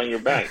 sleep on your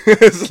back.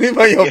 Sleep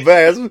on your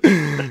back.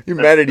 You're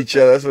mad at each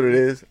other. That's what it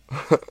is.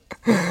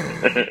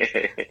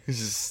 It's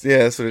just, yeah,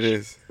 that's what it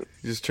is.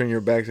 You just turn your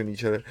backs on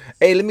each other.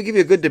 Hey, let me give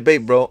you a good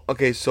debate, bro.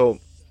 Okay, so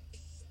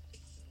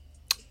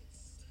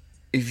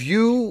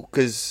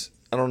because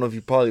I don't know if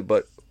you probably,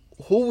 but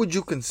who would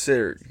you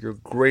consider your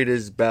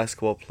greatest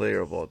basketball player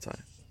of all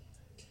time?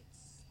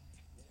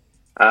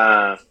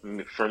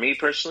 For me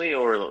personally,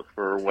 or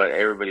for what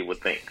everybody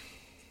would think.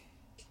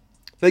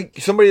 Like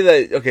somebody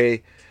that,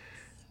 okay,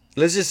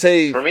 let's just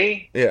say For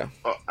me, yeah.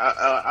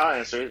 I'll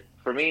answer it.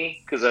 For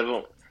me, because I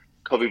won't.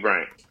 Kobe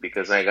Bryant,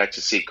 because I got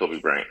to see Kobe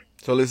Bryant.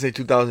 So let's say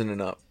 2000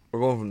 and up. We're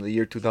going from the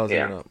year 2000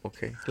 and Yeah. up.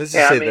 Okay, let's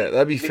just say that.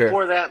 That'd be fair.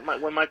 Before that,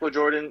 when Michael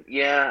Jordan,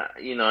 I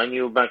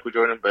knew Michael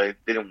Jordan, but I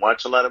didn't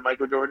watch a lot of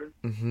Michael Jordan.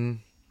 Mm-hmm.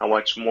 I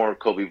watched more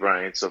Kobe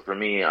Bryant. So for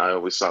me, I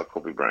always saw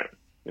Kobe Bryant.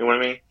 You know what I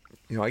mean?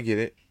 You know, I get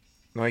it.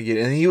 No, I get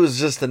it. And he was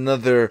just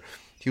another.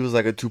 He was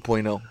like a 2.0.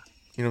 You know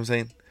what I'm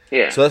saying?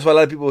 Yeah. So that's why a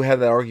lot of people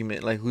have that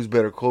argument, like who's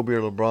better, Kobe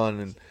or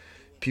LeBron, and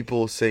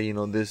people say, you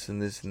know, this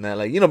and this and that.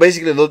 Like, you know,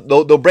 basically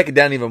they'll break it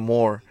down even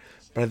more.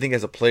 But I think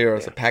as a player,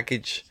 as a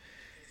package,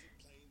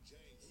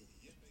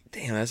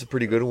 damn, that's a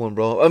pretty good one,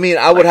 bro. I mean,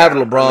 I would have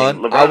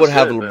LeBron. I would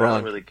have LeBron. I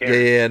don't really care.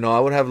 Yeah, no, I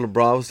would have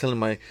LeBron. I was telling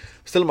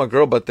my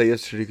girl about that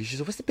yesterday because she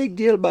said, "What's the big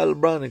deal about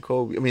LeBron and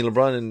Kobe? I mean,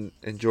 LeBron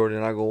and Jordan."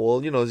 And I go,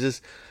 "Well, you know, it's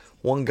just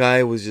one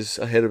guy was just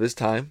ahead of his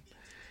time,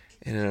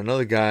 and then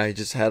another guy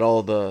just had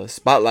all the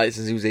spotlight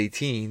since he was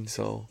 18,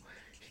 so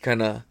he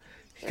kind of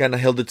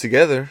held it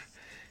together."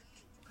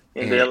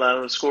 And they allowed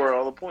him to score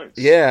all the points.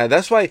 Yeah,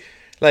 that's why,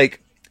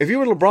 like, if you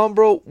were LeBron,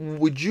 bro,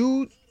 would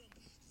you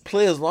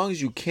play as long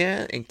as you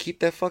can and keep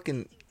that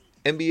fucking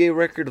NBA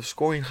record of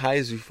scoring high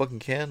as you fucking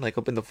can, like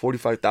up in the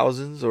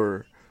 45,000s,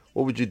 or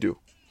what would you do?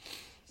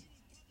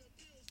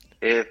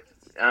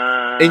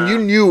 And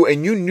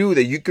you knew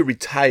that you could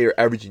retire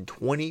averaging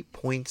 20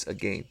 points a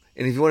game,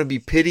 and if you want to be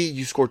pity,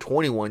 you score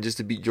 21 just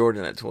to beat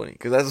Jordan at 20,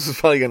 because that's what's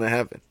probably gonna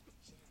happen.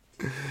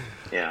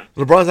 Yeah,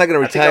 LeBron's not gonna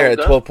retire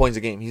at 12 points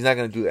a game. He's not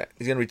gonna do that.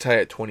 He's gonna retire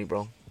at 20,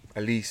 bro.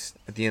 At least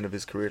at the end of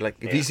his career. Like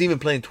if he's even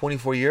playing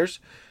 24 years,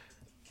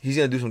 he's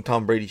gonna do some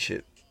Tom Brady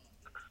shit.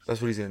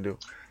 That's what he's gonna do.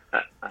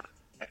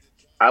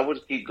 I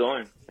would keep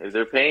going if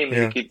they're paying me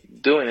to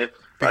keep doing it.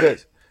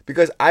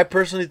 Because I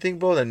personally think,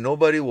 bro, that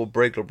nobody will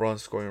break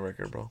LeBron's scoring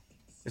record, bro.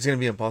 It's gonna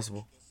be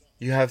impossible.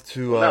 You have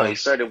to. No, he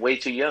started way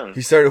too young.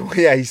 He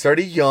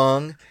started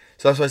young.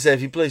 So that's why I said if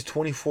he plays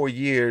 24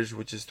 years,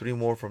 which is 3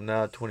 more from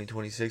now,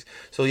 2026.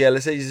 So yeah,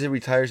 let's say he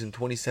retires in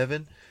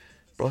 27.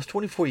 Bro, it's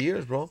 24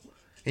 years, bro.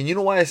 And you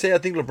know why I say I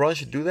think LeBron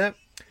should do that?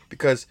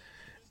 Because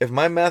if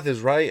my math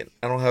is right,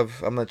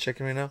 I'm not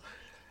checking right now.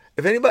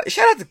 If anybody,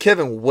 shout out to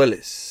Kevin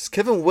Willis.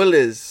 Kevin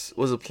Willis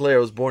was a player.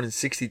 Was born in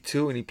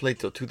 '62 and he played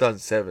till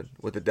 2007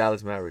 with the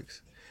Dallas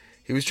Mavericks.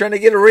 He was trying to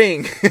get a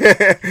ring.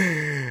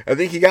 I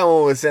think he got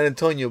one with San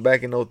Antonio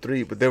back in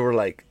 '03, but they were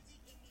like,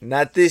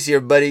 "Not this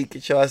year, buddy.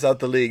 Get your ass out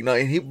the league." No,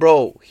 and he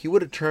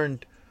would have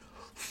turned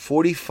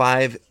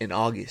 45 in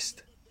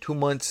August. 2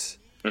 months.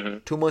 Mm-hmm.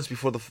 2 months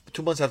before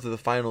 2 months after the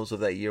finals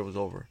of that year was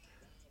over.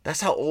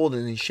 That's how old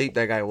and in shape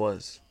that guy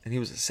was, and he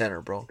was a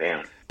center, bro.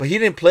 Damn. But he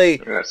didn't play.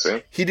 Yeah,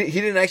 see? He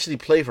didn't actually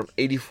play from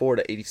 '84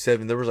 to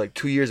 '87. There was like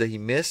 2 years that he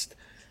missed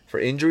for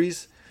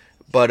injuries.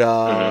 But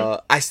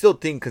I still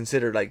think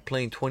considered like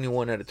playing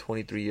 21 out of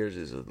 23 years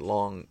is a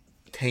long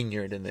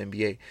tenure in the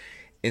NBA,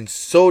 and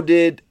so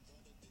did.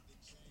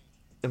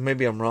 And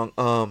maybe I'm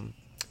wrong.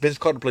 Vince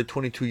Carter played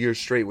 22 years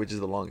straight, which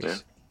is the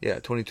longest. Yeah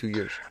 22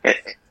 years.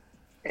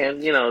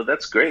 And you know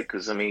that's great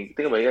because I mean,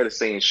 think about it, you got to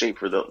stay in shape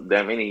for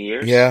that many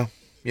years. Yeah.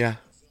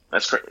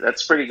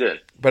 That's pretty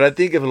good. But I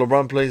think if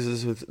LeBron plays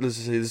this with, let's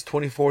just say this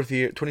 24th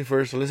year,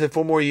 21st, so let's say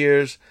 4 more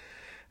years.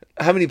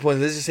 How many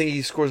points? Let's just say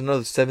he scores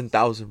another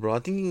 7,000, bro. I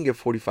think he can get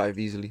 45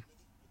 easily.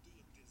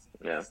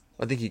 Yeah.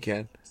 I think he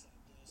can.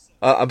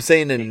 I'm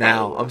saying it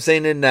now. I'm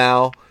saying it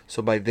now.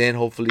 So by then,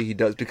 hopefully he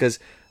does, because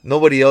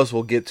nobody else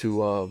will get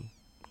to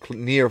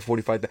near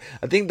 45.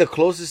 I think the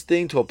closest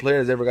thing to a player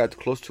that's ever got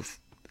close to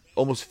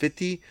almost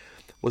 50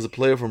 was a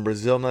player from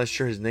Brazil. I'm not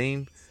sure his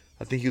name.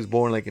 I think he was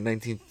born like in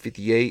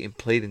 1958 and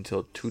played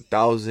until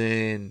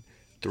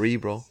 2003,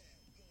 bro.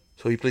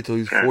 So he played till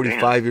he was God 45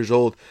 damn. years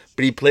old.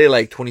 But he played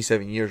like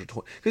 27 years.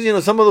 Because, you know,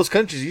 some of those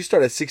countries, you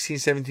start at 16,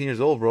 17 years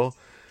old, bro.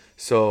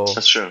 So,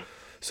 That's true.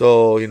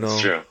 you That's know,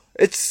 true.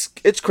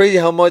 it's crazy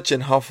how much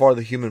and how far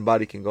the human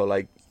body can go.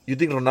 Like, you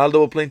think Ronaldo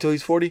will play until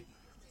he's 40?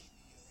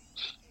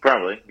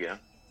 Probably, yeah.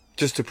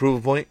 Just to prove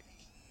a point?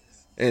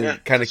 And Yeah,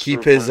 kind of just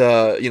keep prove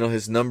a his,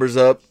 his numbers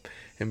up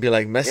and be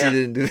like, Messi Yeah.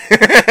 didn't do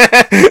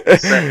that.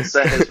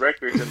 Set his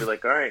records and be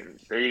like, all right,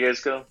 there you guys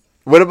go.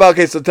 What about,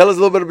 okay, so tell us a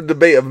little bit of a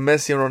debate of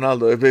Messi and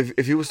Ronaldo.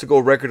 If he was to go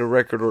record to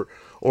record,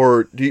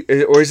 or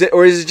is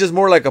it just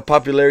more like a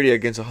popularity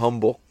against a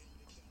humble?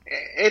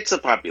 It's a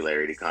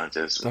popularity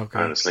contest, Okay.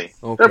 honestly.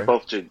 Okay.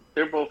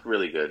 They're both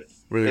really good.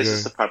 Really It's good.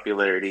 just the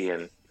popularity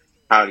and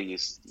how do you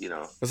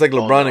know. It's like oh,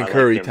 LeBron no, and I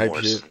Curry like him type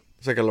more. shit.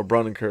 It's like a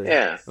LeBron and Curry.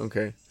 Yeah.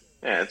 Okay.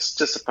 Yeah, it's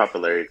just a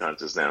popularity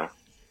contest now.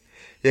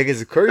 Yeah,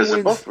 because if Curry Because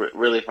they're wins, both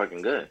really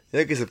fucking good.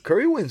 yeah, because if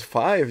Curry wins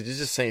 5, it's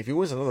just saying if he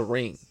wins another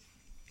ring,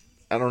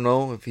 I don't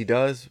know if he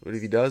does, but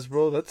if he does,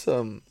 bro, that's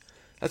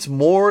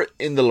more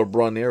in the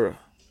LeBron era,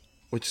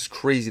 which is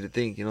crazy to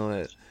think. You know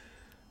that.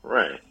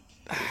 Right.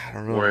 I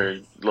don't know. Where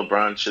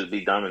LeBron should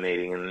be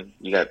dominating and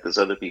you got this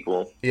other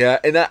people. Yeah,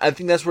 and I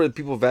think that's where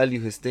people value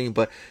his thing.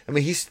 But I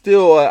mean, he's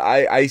still.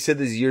 I said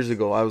this years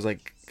ago. I was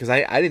like, because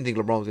I didn't think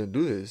LeBron was gonna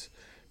do this,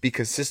 be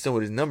consistent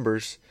with his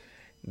numbers.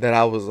 That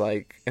I was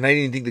like, and I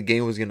didn't think the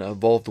game was gonna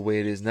evolve the way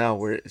it is now,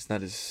 where it's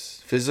not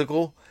as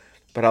physical.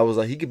 But I was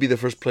like, he could be the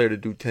first player to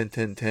do 10,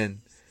 10,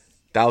 10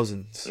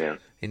 thousands. Yeah.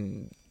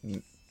 And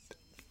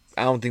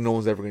I don't think no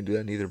one's ever gonna do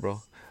that neither,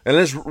 bro.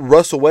 Unless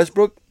Russell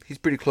Westbrook, he's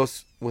pretty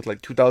close with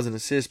like 2,000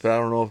 assists, but I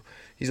don't know if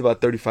he's about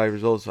 35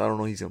 years old, so I don't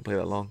know if he's gonna play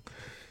that long.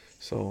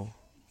 So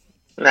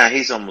Nah,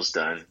 he's almost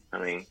done. I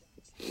mean,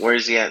 where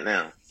is he at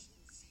now?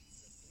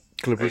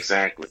 Clippers,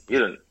 Exactly. You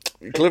don't.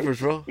 Clippers,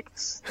 bro.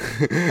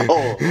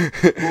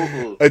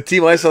 Ooh. A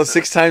team I saw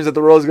 6 times at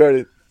the Rose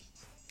Garden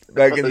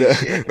back in Holy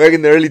shit.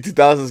 the early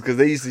 2000s because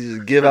they used to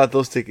just give out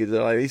those tickets.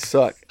 They're like, they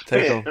suck.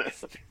 Take them.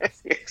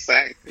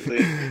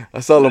 Exactly. I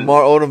saw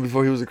Lamar Odom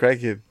before he was a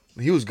crackhead.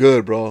 He was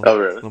good, bro. Oh,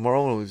 really? Lamar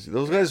Odom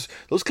was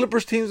those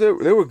Clippers teams. They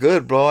were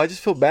good, bro. I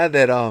just feel bad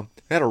that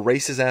they had a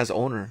racist ass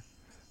owner.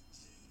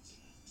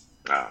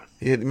 Ah,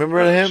 Yeah, remember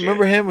Oh, him? shit.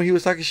 Remember him when he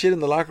was talking shit in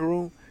the locker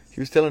room? He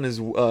was telling his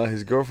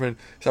girlfriend,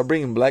 stop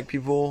bringing black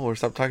people or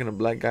stop talking to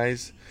black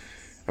guys.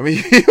 I mean,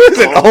 he was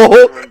an Oh,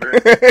 I old.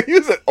 remember. He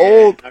was an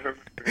old. I remember.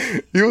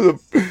 He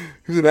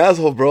was an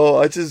asshole, bro.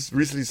 I just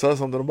recently saw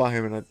something about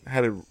him, and I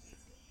had to.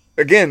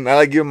 Again, I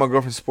like giving my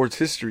girlfriend sports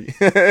history.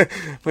 Like,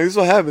 this is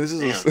what happened. This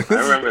is Damn,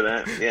 I remember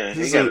that. Yeah,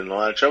 he is got a- in a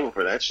lot of trouble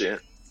for that shit.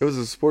 It was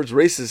a sports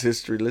racist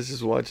history. Let's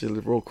just watch it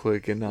real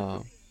quick. And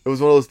it was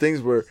one of those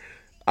things where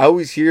I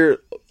always hear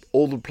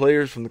older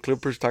players from the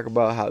Clippers talk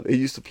about how they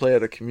used to play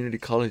at a community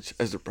college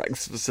as their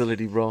practice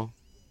facility, bro.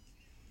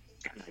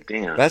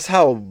 Damn. That's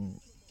how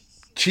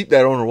cheap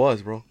that owner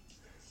was, bro.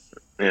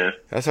 Yeah.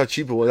 That's how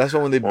cheap it was. That's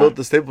why when they Well- built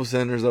the Staples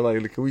Centers, they're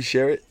like, can we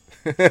share it?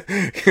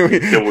 Can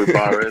we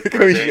borrow it for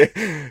Can a we,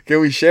 day?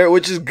 can we share it?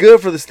 Which is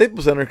good for the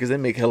Staples Center because they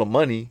make hella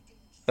money.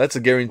 That's a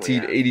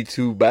guaranteed Yeah.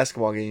 82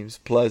 basketball games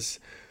plus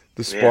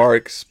the Yeah.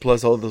 Sparks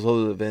plus all those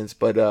other events.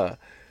 But now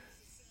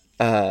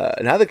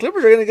the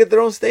Clippers are gonna get their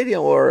own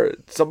stadium, or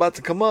it's about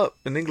to come up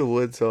in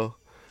Inglewood. So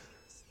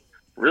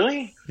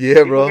Really? yeah,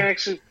 People bro. can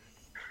actually,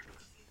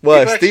 What,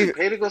 people actually Steve?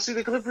 pay to go see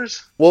the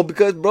Clippers? Well,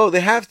 because bro, they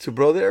have to,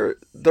 bro.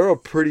 They're a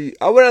pretty.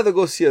 I would rather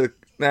go see a.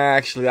 Nah,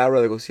 actually, I'd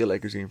rather go see a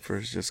Lakers game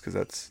first, just because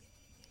that's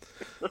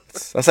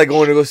like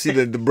going to go see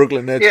the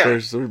Brooklyn Nets Yeah.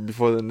 first or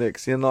before the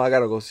Knicks. You know, I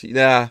gotta go see.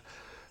 Yeah,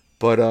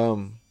 but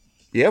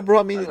yeah, bro.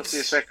 I mean, I go see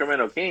the it's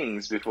Sacramento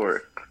Kings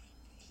before.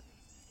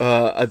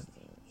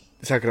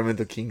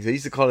 Sacramento Kings. They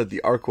used to call it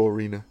the Arco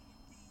Arena.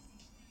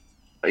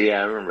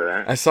 Yeah, I remember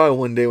that. I saw it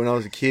one day when I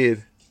was a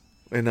kid,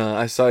 and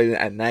I saw it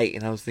at night,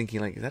 and I was thinking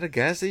like, is that a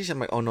gas station? I'm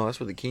like, oh no, that's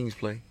where the Kings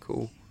play.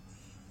 Cool.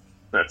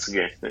 That's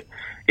good.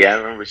 Yeah, I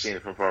remember seeing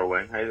it from far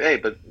away. Hey,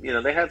 but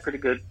they had pretty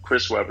good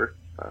Chris Webber.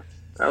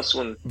 That was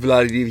when.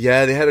 Vladiv,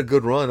 yeah, they had a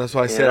good run. That's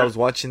why I said Yeah. I was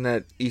watching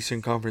that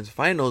Eastern Conference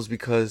Finals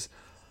because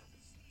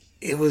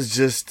it was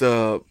just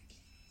I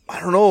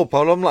don't know,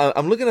 Pablo.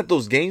 I'm looking at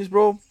those games,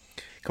 bro.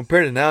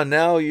 Compared to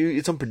now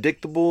it's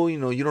unpredictable.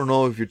 You don't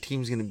know if your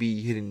team's gonna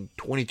be hitting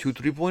 22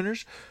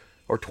 3-pointers,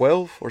 or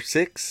 12, or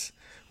 6,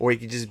 or it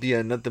could just be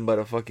a nothing but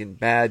a fucking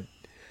bad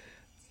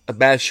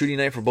shooting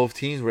night for both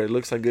teams where it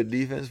looks like good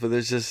defense, but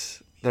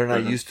they're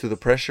not used to the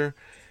pressure,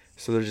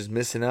 so they're just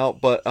missing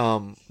out. But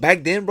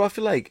back then, bro, I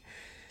feel like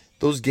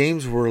those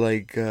games were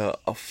like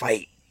a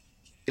fight.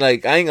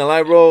 Like, I ain't gonna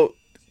lie, bro.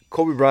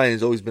 Kobe Bryant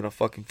has always been a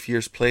fucking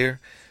fierce player.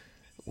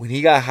 When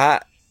he got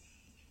hot,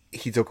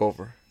 he took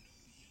over.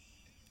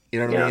 You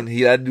know what I Yeah.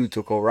 mean? That dude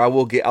took over. I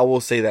will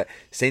say that.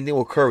 Same thing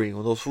with Curry.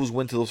 When those fools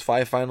went to those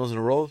 5 finals in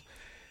a row,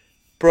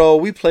 bro,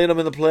 we played them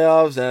in the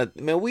playoffs, and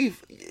man,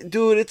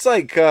 dude, it's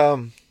like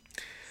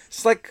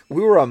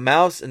we were a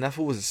mouse and that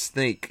fool was a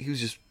snake. He was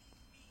just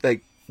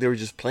like, they were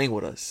just playing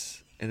with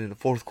us. And in the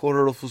fourth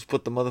quarter, those fools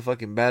put the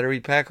motherfucking battery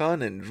pack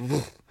on, and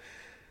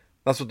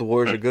that's what the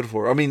Warriors are good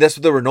for. I mean, that's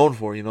what they were known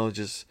for,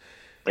 just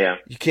Yeah.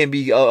 You can't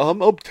be,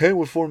 I'm up 10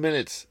 with 4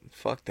 minutes.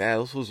 Fuck that.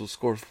 Those fools will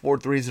score 4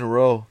 threes in a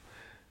row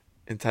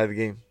and tie the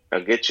game.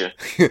 I'll get you.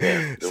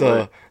 Yeah.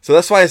 So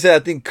that's why I said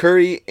I think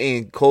Curry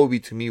and Kobe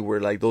to me were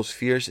like those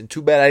fierce. And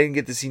too bad I didn't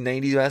get to see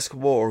 90s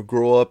basketball or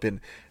grow up and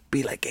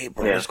be like, hey,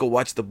 bro, let's go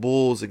watch the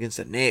Bulls against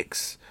the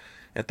Knicks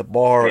at the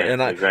bar.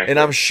 Yeah, and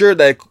I'm sure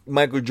that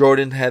Michael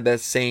Jordan had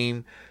that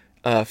same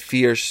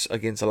fierce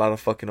against a lot of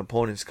fucking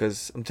opponents,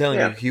 because I'm telling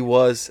you, he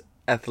was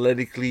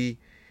athletically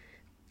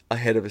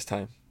ahead of his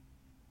time.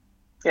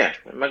 Yeah,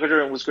 Michael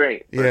Jordan was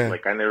great. But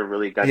like, I never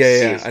really got to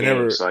see his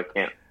game, so I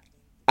can't.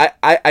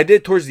 I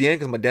did towards the end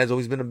because my dad's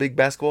always been a big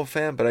basketball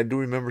fan, but I do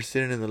remember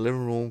sitting in the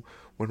living room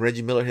when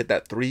Reggie Miller hit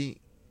that three,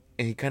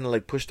 and he kind of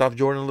like pushed off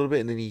Jordan a little bit,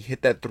 and then he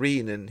hit that three,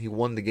 and then he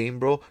won the game,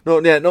 bro.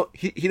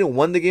 He didn't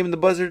won the game in the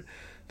buzzer.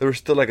 There was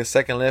still like a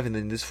second left, and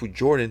then this fool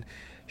Jordan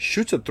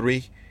shoots a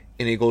three,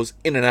 and it goes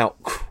in and out,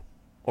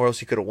 or else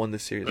he could have won the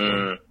series.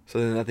 Bro. So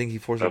then I think he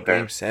forced a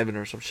game 7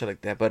 or some shit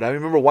like that. But I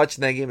remember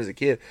watching that game as a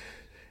kid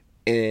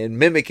and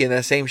mimicking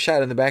that same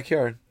shot in the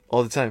backyard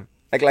all the time.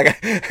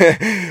 Like,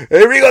 hey,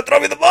 Rigo,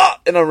 throw me the ball!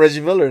 And I'm Reggie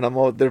Miller, and I'm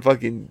out there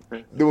fucking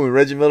doing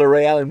Reggie Miller,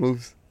 Ray Allen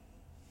moves.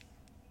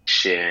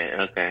 Shit,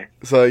 okay.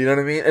 So, you know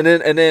what I mean?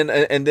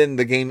 And then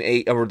the game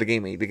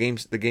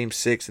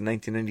 6 in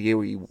 1998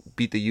 where you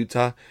beat the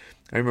Utah.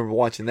 I remember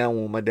watching that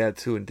one with my dad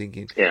too and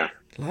thinking,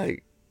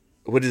 like,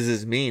 what does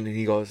this mean? And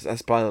he goes,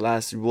 that's probably the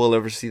last we'll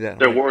ever see that.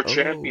 They're world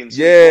champions.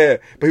 Yeah,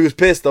 but he was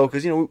pissed though,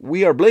 because, you know,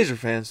 we are Blazer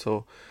fans,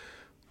 so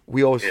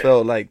we always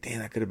felt like, damn,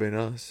 that could have been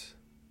us.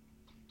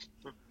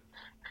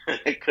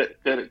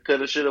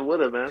 Coulda, shoulda,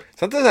 woulda, man.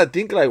 Sometimes I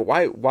think like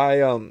why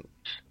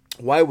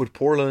would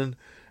Portland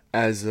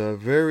as a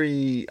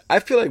very, I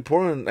feel like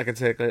Portland, like I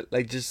said,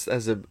 like just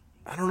as a,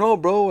 I don't know,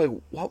 bro, like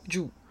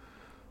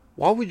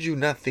why would you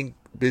not think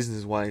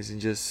business wise and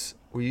just,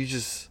 were you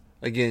just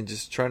again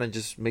just trying to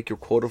just make your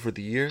quota for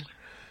the year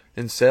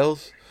in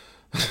sales?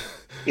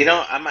 You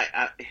know, I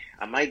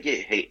might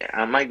get hate.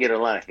 I might get a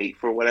lot of hate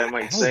for what I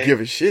might say. I don't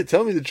give a shit.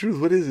 Tell me the truth.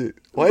 What is it?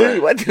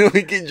 Why didn't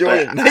we get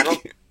Jordan?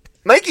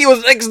 Nike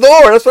was next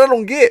door. That's what I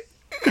don't get.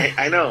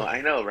 I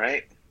know,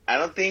 right? I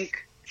don't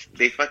think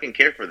they fucking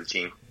care for the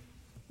team.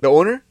 The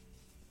owner?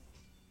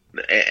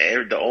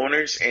 The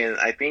owners, and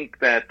I think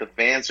that the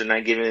fans are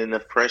not giving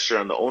enough pressure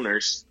on the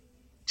owners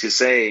to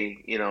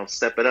say, you know,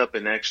 step it up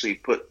and actually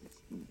put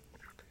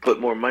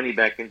more money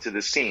back into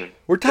this team.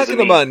 We're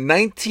talking about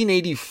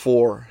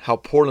 1984, how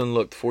Portland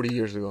looked 40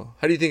 years ago.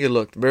 How do you think it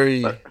looked?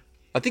 I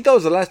think that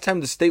was the last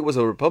time the state was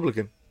a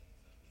Republican.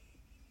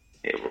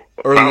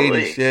 Early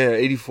Probably. 80s,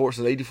 84.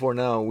 So 84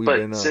 now, we've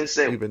been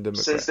Democrat.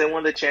 Since they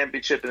won the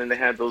championship, and then they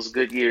had those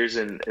good years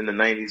in the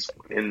 90s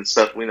and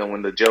stuff, you know,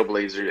 when the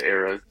Jailblazer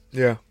era.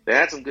 Yeah. They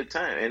had some good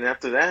time. And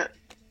after that,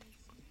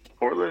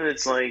 Portland,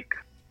 it's like,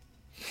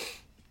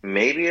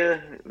 maybe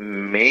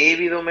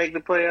they'll make the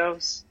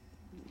playoffs.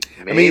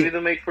 Maybe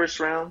they'll make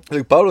first round.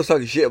 Like, Pablo's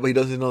talking shit, but he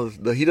doesn't know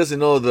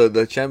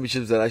the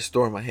championships that I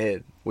store in my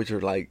head, which are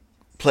like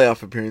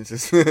playoff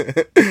appearances.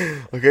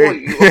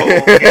 Okay.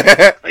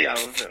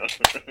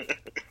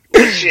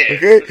 Shit.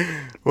 Okay.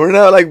 We're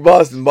not like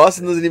Boston.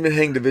 Boston doesn't even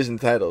hang division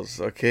titles.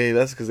 Okay,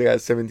 that's because they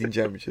got 17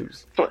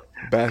 championships.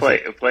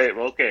 Play.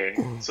 Okay.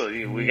 So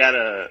we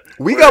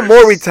got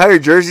more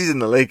retired jerseys than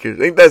the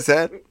Lakers. Ain't that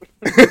sad?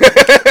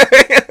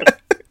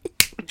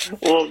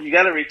 Well, you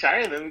gotta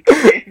retire them.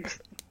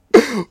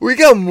 We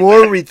got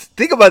more.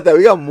 Think about that.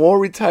 We got more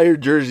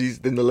retired jerseys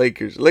than the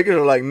Lakers. The Lakers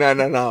are like,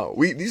 no.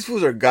 These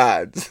fools are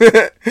gods. You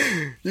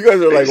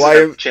guys are like,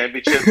 why?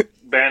 Championship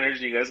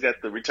banners. You guys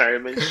got the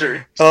retirement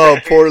shirt. Oh,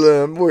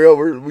 Portland,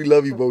 we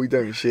love you, but we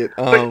talking shit.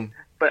 No,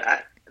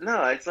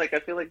 it's like I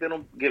feel like they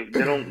don't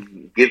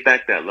give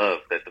back that love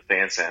that the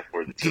fans have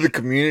for the team. To the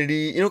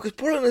community, you know, because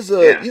Portland is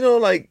you know,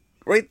 like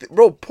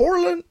bro,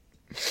 Portland,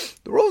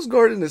 the Rose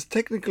Garden is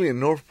technically in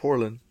North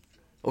Portland,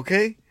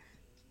 okay.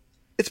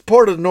 It's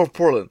part of North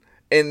Portland.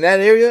 And that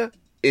area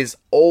is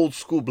old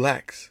school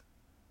blacks.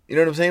 You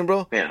know what I'm saying,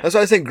 bro? Yeah. That's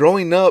why I said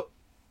growing up,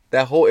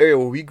 that whole area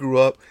where we grew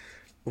up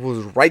was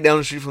right down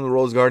the street from the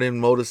Rose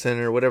Garden, Moda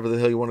Center, whatever the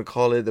hell you want to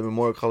call it, the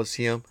Memorial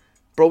Coliseum.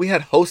 Bro, we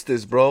had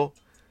Hostess, bro.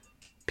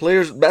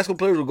 Basketball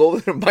players would go over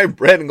there and buy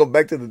bread and go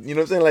back to the, you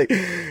know what I'm saying? Like,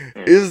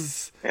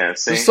 there's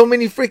so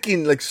many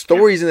freaking, like,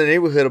 stories in the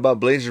neighborhood about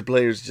Blazer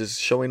players just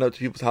showing up to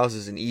people's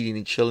houses and eating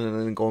and chilling and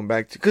then going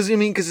back to, because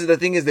the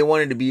thing is they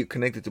wanted to be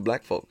connected to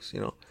black folks, you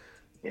know?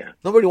 Yeah.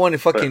 Nobody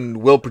wanted fucking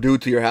Will Perdue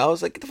to your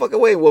house. Like, get the fuck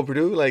away, Will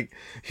Perdue. Like,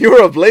 you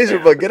were a Blazer,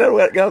 but get out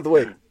of the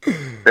way.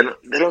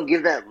 They don't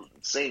give that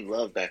same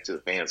love back to the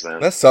fans, man.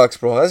 That sucks,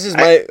 bro. That's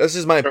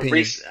just my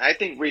opinion. I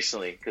think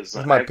recently, because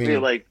I feel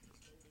like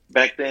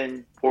back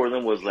then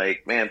Portland was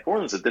like, man,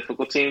 Portland's a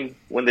difficult team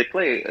when they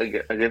play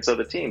against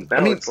other teams.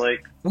 Now it's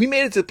like, we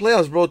made it to the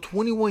playoffs, bro.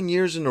 21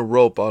 years in a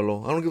row,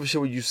 Paulo. I don't give a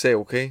shit what you say,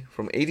 okay?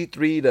 From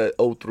 83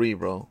 to 03,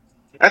 bro.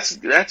 That's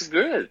good. That's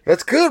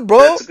good, bro.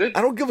 That's good.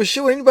 I don't give a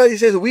shit what anybody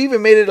says. We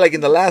even made it like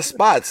in the last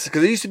spots,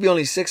 because there used to be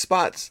only 6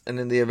 spots, and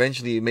then they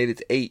eventually made it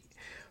to 8.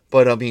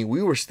 But I mean,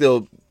 we were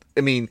still.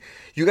 I mean,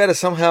 you got to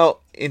somehow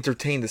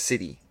entertain the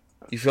city.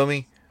 You feel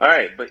me? All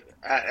right, but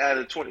out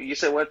of 20, you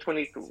said what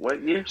 20?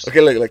 What years?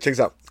 Okay, look, check this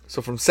out.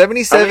 So from How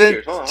many 77,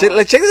 years? Hold on, check, hold on.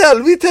 like, check this out.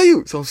 Let me tell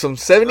you. So from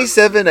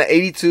 77 to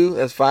 82,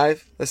 that's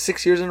 5. That's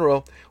 6 years in a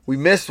row. We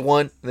missed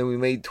one, and then we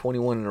made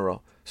 21 in a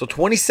row. So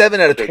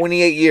 27 out of Okay.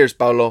 28 years,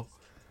 Paulo.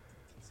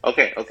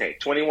 Okay,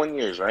 21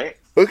 years, right?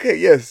 Okay,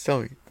 yes,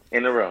 tell me.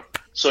 In a row.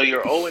 So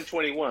you're 0 and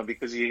 21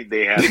 because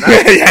they have not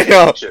Yeah, won I the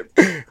know. championship.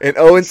 And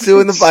 0 and 2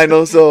 in the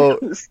final. So,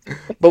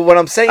 but what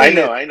I'm saying I is,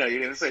 know.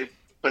 You're gonna say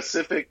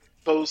Pacific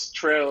Coast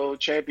Trail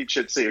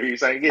Championship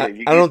Series. I get it.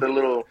 You I get don't. the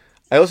little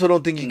I also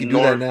don't think you can do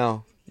that north.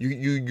 now.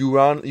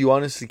 You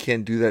honestly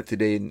can't do that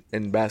today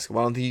in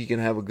basketball. I don't think you can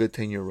have a good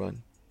 10-year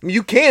run. I mean,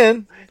 you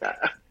can,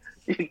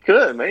 You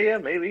could,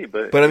 maybe,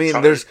 but but I it's mean,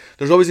 hard.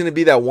 there's always going to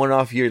be that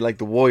one-off year. Like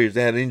the Warriors,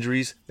 they had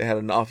injuries, they had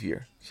an off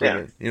year. So Yeah.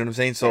 you know what I'm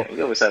saying? So Yeah,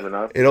 we always have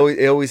enough. it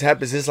always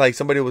happens. It's like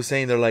somebody was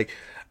saying, they're like,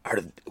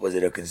 was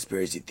it a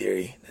conspiracy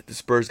theory that the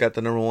Spurs got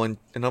the number one?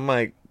 And I'm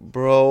like,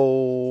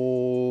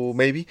 bro,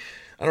 maybe,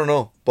 I don't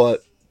know,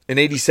 but. In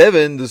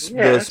 '87, the it's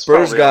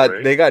Spurs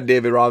probably they got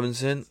David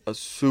Robinson, a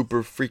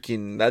super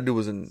freaking that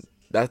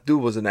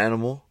dude was an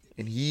animal,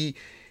 and he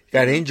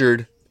got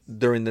injured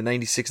during the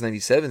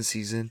 96-97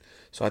 season.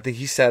 So I think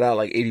he sat out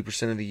like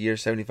 80% of the year,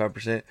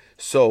 75%.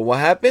 So what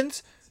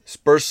happens?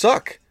 Spurs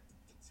suck.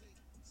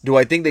 Do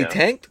I think they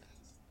tanked?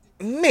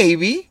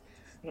 Maybe.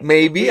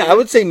 I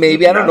would say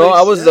maybe. I don't know.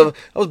 I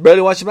was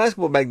barely watching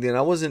basketball back then.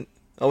 I wasn't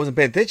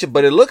paying attention,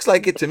 but it looks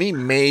like it to me.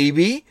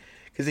 Maybe.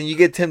 Because then you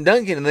get Tim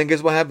Duncan, and then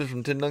guess what happens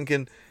from Tim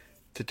Duncan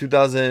to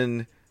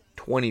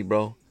 2020,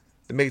 bro?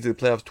 They make it to the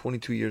playoffs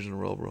 22 years in a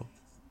row, bro.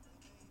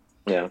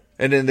 Yeah.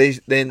 And then they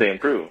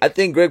improve. I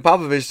think Greg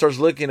Popovich starts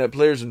looking at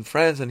players in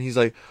France, and he's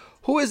like,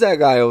 who is that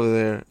guy over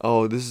there?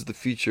 Oh, this is the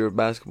future of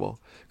basketball.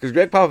 Because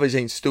Greg Popovich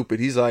ain't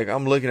stupid. He's like,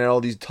 I'm looking at all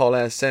these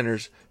tall-ass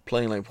centers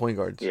playing like point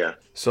guards. Yeah.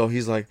 So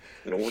he's like,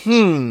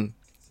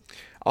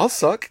 I'll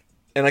suck.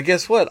 And I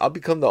guess what? I'll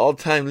become the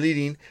all-time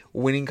leading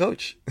winning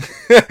coach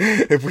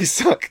if we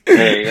suck.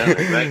 There you go,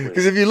 exactly.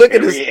 Because if you look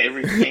at this,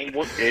 every game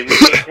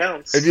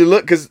counts. if you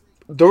look, because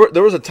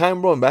there was a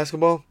time, bro, in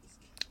basketball,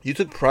 you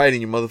took pride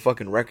in your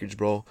motherfucking records,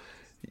 bro.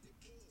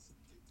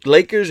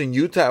 Lakers and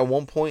Utah at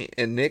one point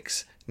and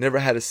Knicks never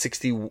had a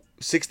 60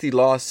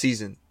 loss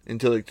season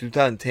until like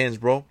 2010s,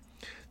 bro.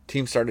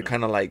 Teams started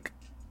kind of like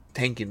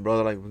tanking, bro.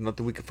 They're like,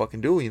 nothing we can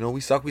fucking do, you know.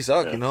 We suck,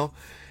 you know.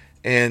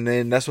 And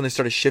then that's when they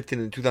started shifting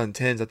in the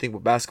 2010s, I think,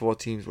 with basketball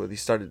teams where they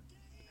started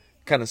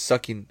kind of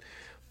sucking.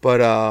 But,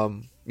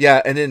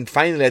 yeah, and then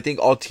finally, I think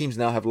all teams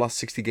now have lost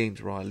 60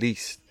 games, bro, at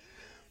least.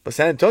 But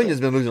San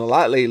Antonio's been losing a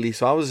lot lately,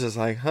 so I was just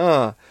like,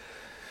 I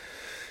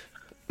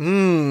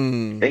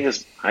think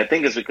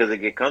it's because they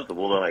get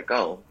comfortable. They're like,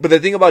 oh. But the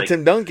thing about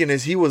Tim Duncan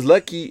is he was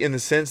lucky in the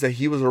sense that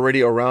he was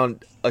already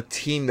around a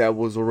team that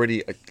was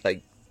already,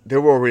 like, they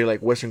were already,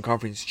 like, Western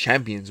Conference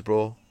champions,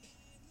 bro.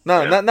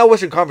 No, not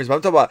Western Conference, but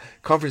I'm talking about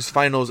conference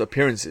finals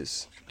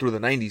appearances through the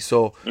 90s.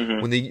 So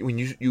when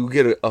you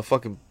get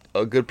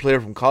a good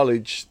player from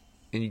college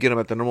and you get him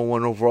at the number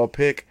 1 overall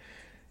pick,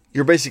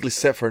 you're basically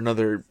set for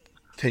another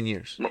 10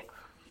 years.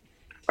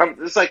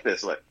 It's like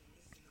this. Like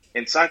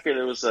in soccer,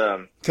 there was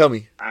tell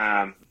me.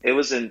 It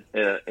was in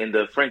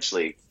the French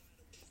league.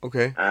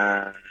 Okay.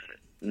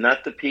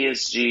 Not the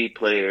PSG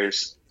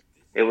players.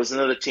 It was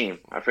another team.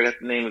 I forgot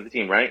the name of the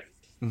team. Right.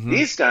 Mm-hmm.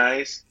 These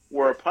guys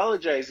were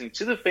apologizing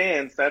to the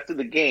fans after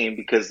the game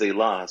because they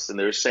lost, and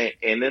they were saying,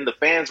 and then the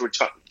fans were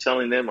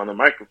telling them on the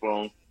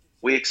microphone,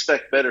 "We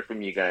expect better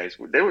from you guys."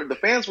 The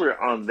fans were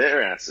on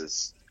their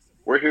asses.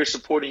 We're here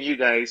supporting you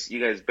guys. You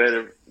guys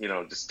better,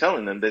 just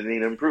telling them they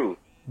need to improve.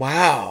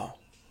 Wow.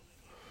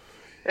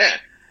 Yeah,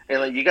 and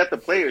like you got the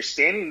players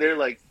standing there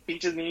like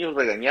pinches niños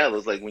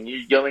regañados, like when you're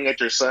yelling at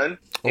your son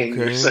and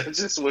your son's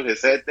just with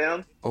his head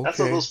down. Okay. That's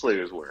what those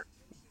players were.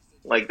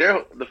 Like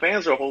the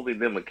fans are holding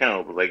them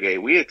accountable. Like, hey,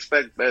 we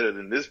expect better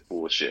than this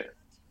bullshit.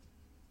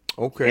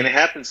 Okay. And it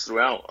happens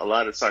throughout a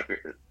lot of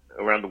soccer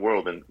around the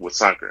world, and with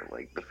soccer,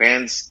 like the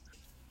fans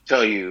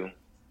tell you,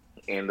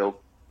 and they'll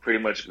pretty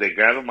much they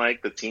grab a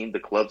mic, the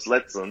clubs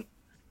lets them,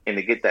 and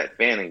they get that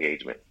fan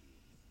engagement.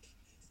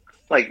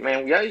 Like,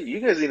 man,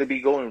 you guys need to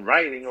be going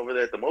rioting over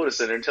there at the Moda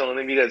Center and telling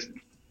them you guys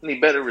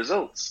need better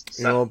results.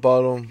 You know,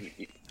 Bottom,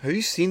 have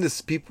you seen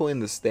this people in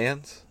the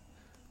stands?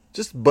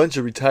 Just a bunch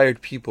of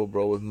retired people,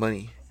 bro, with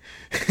money.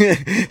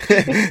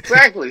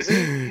 Exactly.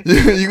 See?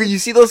 You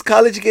see those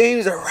college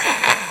games?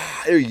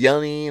 They're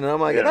yelling, and I'm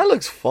like, that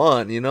looks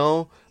fun, you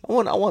know? I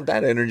want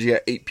that energy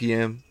at 8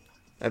 p.m.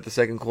 at the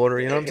second quarter,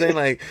 you know what I'm saying?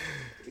 Like,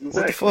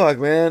 what the fuck,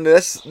 man?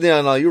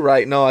 No, you're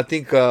right. No, I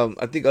think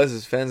us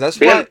as fans, that's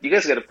why you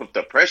guys got to put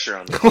the pressure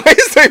on them. Why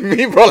is that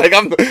me, bro? Like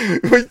what do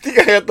you think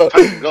I have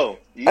to go?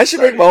 I should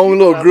make my own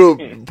little group.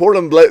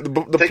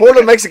 The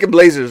Portland Mexican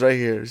Blazers right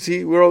here.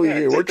 See, we're over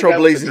here. We're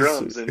trailblazers.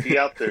 Drums and be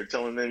out there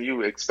telling them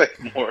you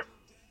expect more.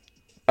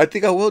 I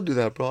think I will do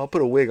that, bro. I'll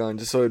put a wig on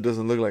just so it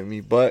doesn't look like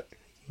me. But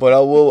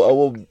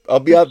I'll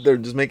be out there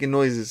just making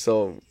noises.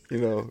 So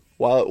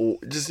while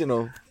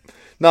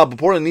No, but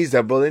Portland needs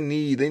that, bro. They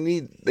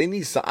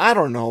need some. I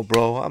don't know,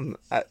 bro.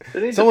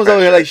 They need the Someone's over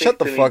here pressure. I like, think shut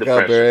the they need fuck the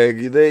up, pressure.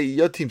 Eric.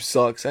 Your team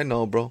sucks. I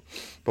know, bro.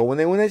 But when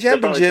they win that They're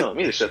probably championship, telling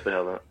me to shut the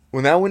hell up.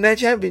 when I win that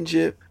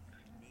championship,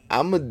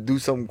 I'm gonna do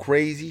some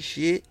crazy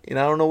shit, and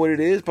I don't know what it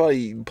is.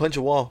 Probably punch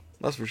a wall.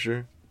 That's for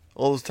sure.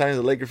 All those times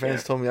the Laker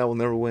fans told me I will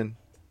never win.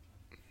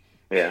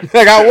 Yeah,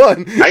 I got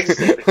one. I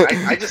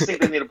just think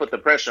they need to put the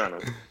pressure on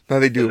them. No,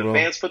 they do, If the bro.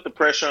 fans put the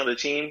pressure on the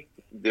team,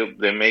 they'll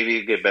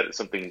maybe get better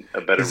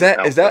a better. Is that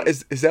outcome.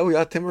 is that what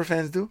y'all Timber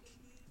fans do?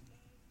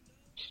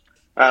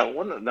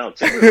 No,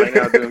 Timbers right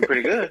now doing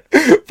pretty good.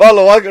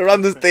 Follow walking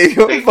around the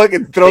stadium, They-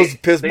 fucking throws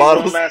piss They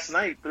bottles. won last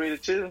night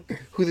 3-2.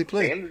 Who they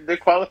play? They're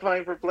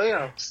qualifying for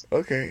playoffs.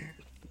 Okay,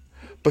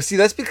 but see,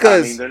 that's I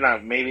because. mean, they're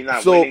maybe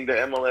not So, winning the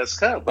MLS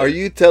Cup. But Are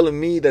you telling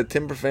me that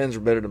Timber fans are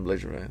better than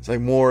Blazer fans?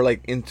 Like more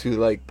like into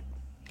like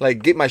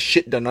get my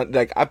shit done.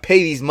 Like I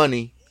pay these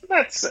money.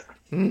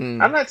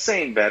 I'm not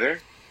saying better.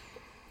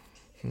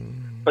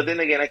 But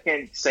then again, I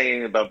can't say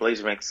anything about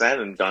Blazer fans because I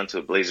haven't gone to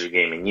a Blazer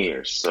game in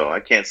years, so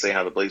I can't say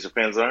how the Blazer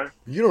fans are.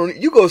 You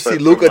go see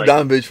But Luka from, like-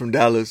 Doncic from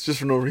Dallas just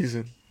for no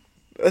reason.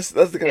 That's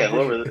the kind Yeah, of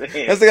whoever.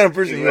 person, that's the kind of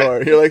person you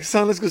are. You're like,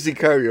 son, let's go see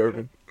Kyrie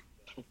Irving.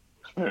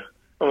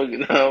 Oh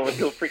no, I'm gonna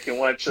go freaking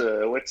watch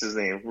what's his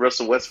name,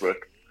 Russell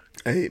Westbrook.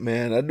 Hey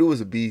man, that dude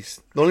was a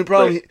beast. The only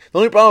problem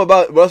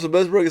about Russell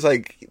Westbrook is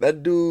like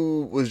that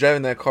dude was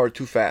driving that car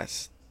too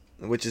fast,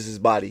 which is his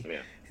body. Yeah.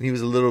 And he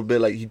was a little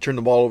bit like he turned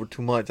the ball over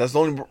too much. That's the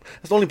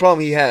only problem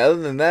he had.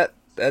 Other than that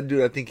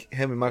dude, I think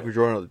him and Michael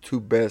Jordan are the two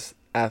best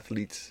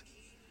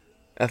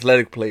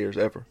athletic players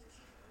ever.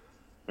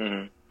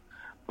 Mm-hmm.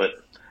 But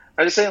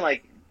I'm just saying,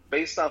 like,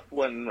 based off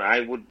when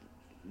at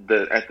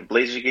the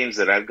Blazer games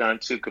that I've gone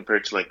to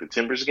compared to like the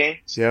Timbers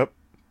games, Yep.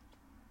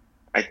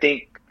 I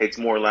think it's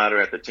more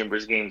louder at the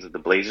Timbers games than the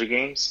Blazer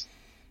games.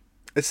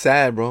 It's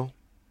sad, bro.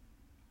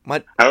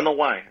 I don't know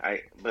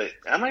why. But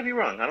I might be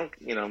wrong. I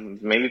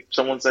don't. Maybe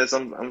someone says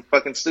I'm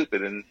fucking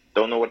stupid and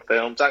don't know what the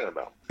hell I'm talking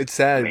about. It's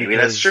sad. Maybe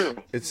that's true.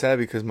 It's sad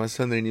because my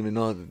son didn't even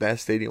know that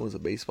stadium was a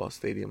baseball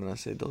stadium, and I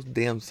said those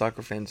damn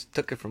soccer fans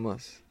took it from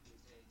us.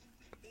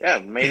 Yeah,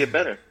 made it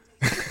better.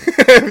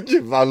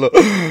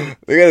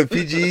 They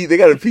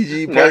got a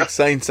PG park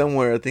sign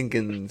somewhere. I think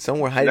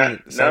somewhere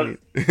hiding. Now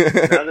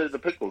there's the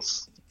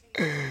Pickles.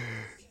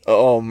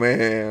 Oh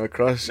man,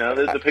 across. Now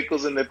there's the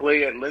Pickles and they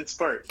play at Lynch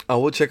Park. I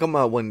will check them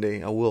out one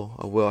day. I will.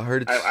 I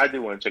heard it's. I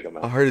do want to check them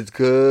out. I heard it's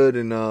good,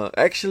 and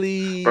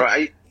actually,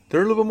 Bro,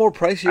 they're a little bit more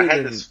pricier. I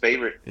had this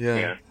favorite.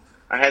 Yeah.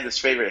 I had this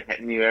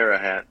favorite New Era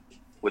hat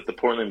with the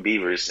Portland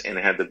Beavers, and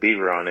it had the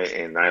beaver on it,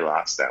 and I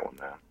lost that one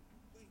now.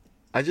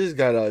 I just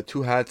got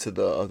 2 hats of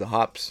the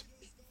hops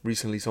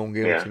recently. Someone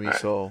gave them to me,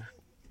 so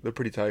they're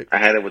pretty tight. I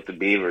had it with the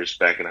Beavers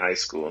back in high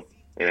school,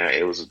 and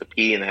it was with the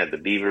P, and it had the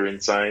beaver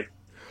inside.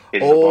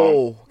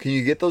 Oh, can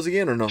you get those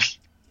again or no?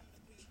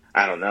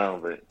 I don't know,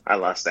 but I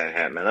lost that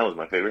hat, man. That was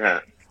my favorite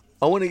hat.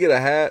 I want to get a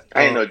hat.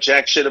 I didn't know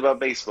jack shit about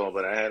baseball,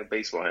 but I had a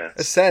baseball hat.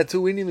 It's sad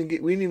too. We didn't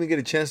even get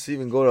a chance to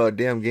even go to a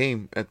damn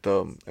game at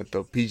the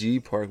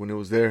PGE Park when it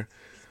was there,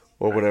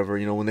 or whatever.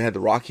 You know, when they had the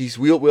Rockies.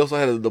 We also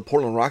had the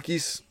Portland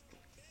Rockies.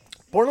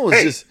 Portland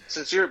was just.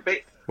 Since you're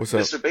What's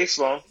up, Mr.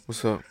 Baseball,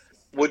 what's up?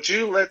 would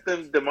you let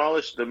them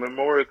demolish the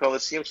Memorial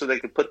Coliseum so they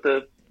could put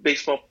the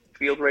baseball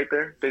field right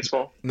there?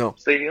 Baseball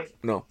stadium?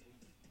 No.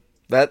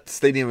 That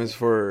stadium is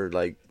for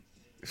like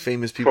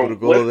famous people to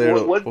go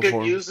there. What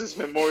good use is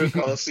Memorial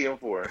Coliseum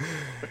for?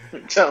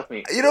 Tell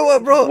me. You know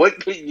what, bro?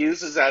 What good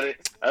use is that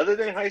other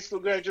than high school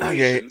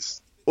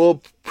graduations? Okay.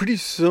 Well, pretty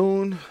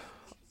soon,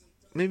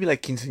 maybe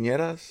like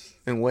quinceañeras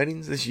and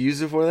weddings. They should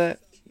use it for that.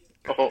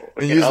 Oh,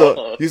 And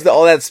use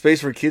all that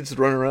space for kids to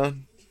run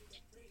around.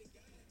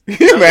 Can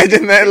you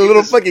imagine that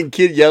little fucking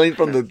kid yelling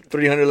from the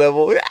 300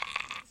 level?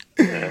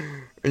 Yeah.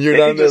 And you're they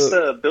down could just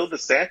there. build a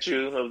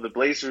statue of the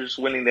Blazers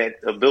winning that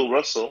Bill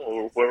Russell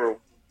or whoever.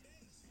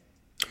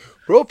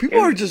 Bro, people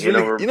And, are just you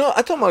really. know,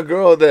 I told my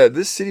girl that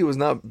this city was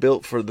not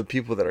built for the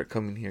people that are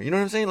coming here. You know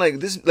what I'm saying? Like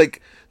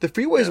the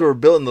freeways were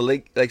built in the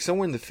lake, like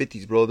somewhere in the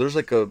 50s, bro. There's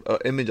like a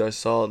image I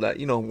saw that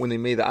when they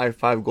made the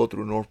I-5 go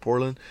through North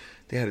Portland,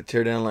 they had to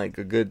tear down like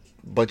a good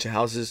bunch of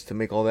houses to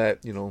make all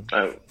that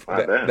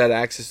that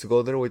access to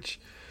go there. Which,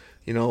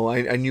 I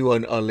knew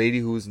a lady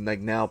who was like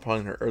now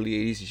probably in her early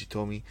 80s, and she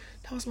told me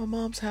that was my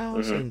mom's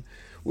house, and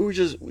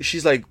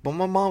she's like, but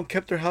my mom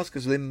kept her house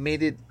because they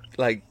made it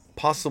like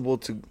possible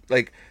to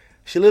like.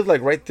 She lived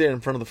like right there in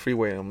front of the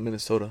freeway in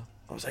Minnesota.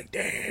 I was like,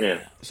 damn.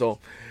 Yeah. So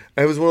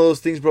it was one of those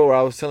things, bro, where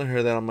I was telling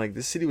her that I'm like,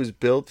 this city was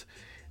built,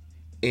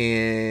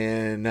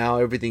 and now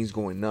everything's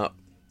going up.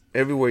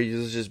 Everywhere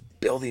there's just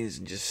buildings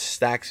and just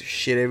stacks of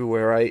shit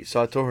everywhere, right?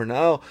 So I told her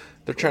now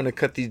they're trying to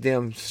cut these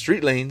damn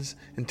street lanes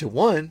into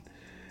one.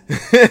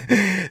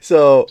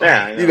 So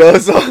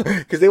so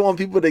because they want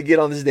people to get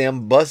on these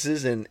damn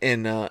buses and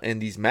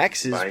these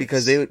Maxes bikes.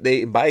 because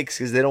they bikes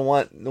because they don't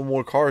want no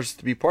more cars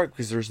to be parked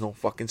because there's no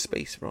fucking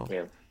space, bro.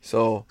 Yeah.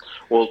 So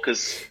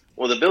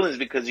the buildings,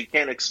 because you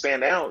can't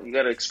expand out, you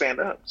got to expand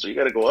up. So you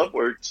got to go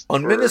upwards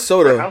on for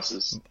Minnesota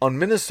houses. On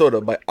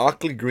Minnesota by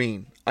Ockley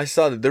Green. I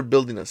saw that they're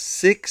building a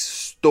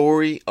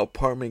 6-story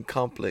apartment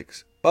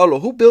complex. Paulo,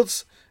 who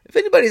builds? If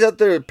anybody's out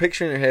there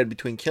picturing their head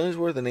between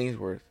Killingsworth and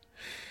Ainsworth,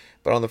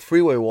 but on the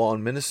freeway wall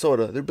in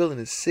Minnesota, they're building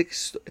a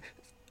 6.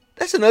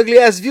 That's an ugly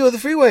ass view of the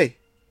freeway.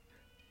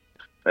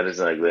 That is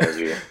an ugly ass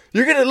view.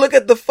 You're gonna look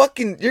at the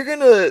fucking. You're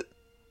gonna.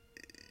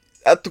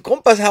 At tu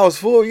compa's house,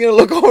 fool. You're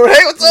gonna look over.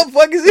 Hey, what's up,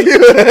 fuck is he?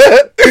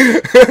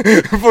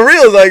 For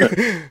real, like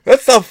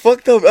that's how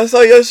fucked up. I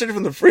saw yesterday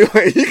from the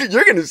freeway.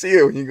 You're gonna see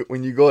it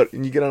when you go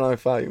and you get on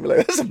I-5. You'll be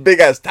like, that's a big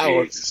ass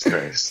tower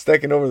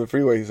stacking over the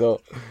freeway.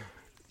 So,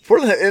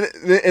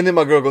 and then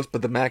my girl goes,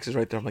 but the Max is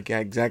right there. I'm like, yeah,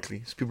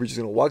 exactly. So people are just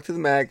gonna walk to the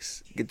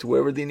Max, get to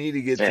wherever they need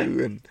to get to,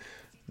 and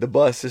the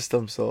bus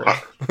system. So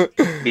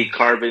be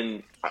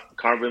carbon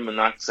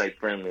monoxide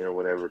friendly or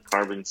whatever.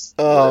 Man,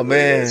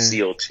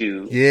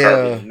 CO2,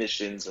 carbon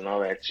emissions and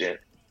all that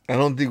shit. I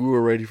don't think we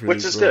were ready for this.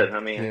 Which is bro. good. I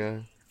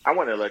mean, I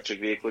want an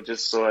electric vehicle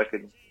just so I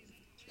could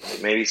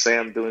maybe say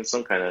I'm doing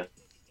some kind of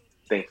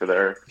thing for the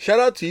earth. Shout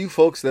out to you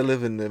folks that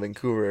live in the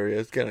Vancouver area.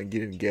 It's kind of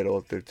getting ghetto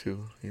up there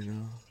too, you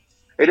know.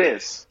 It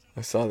is.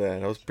 I saw that.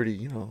 That was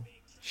pretty,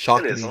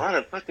 shocking. It is. A lot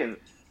of fucking,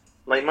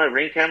 like my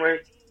Ring camera.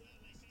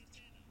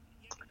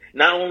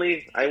 Not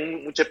only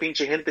hay mucha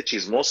pinche gente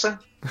chismosa,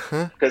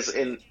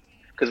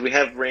 because we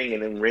have Ring,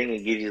 and in Ring it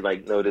gives you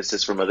like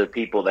notices from other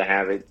people that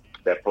have it,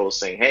 that post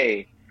saying,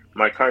 "Hey,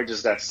 my car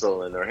just got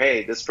stolen," or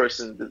 "Hey, this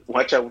person,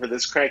 watch out for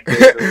this crack," or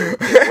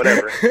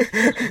whatever.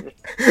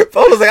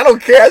 Paula's like, I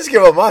don't care. I just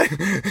give up mine.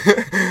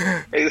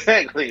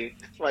 Exactly.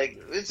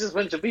 Like it's just a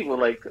bunch of people.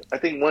 Like I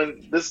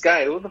think this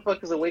guy, who the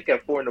fuck is awake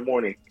at 4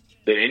 a.m?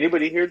 Did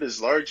anybody hear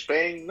this large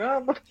bang?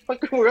 No,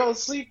 motherfucker, we're all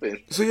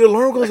sleeping. So your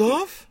alarm goes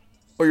off?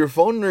 Or your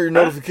phone or your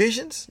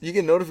notifications? You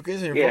get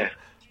notifications on your phone?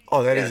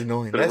 Oh, that is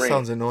annoying. That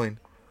sounds annoying.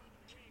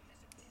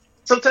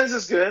 Sometimes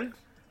it's good.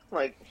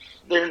 Like,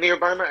 they're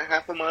nearby,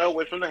 half a mile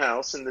away from the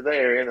house in the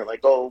area, and they're like,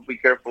 oh, be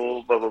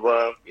careful, blah, blah,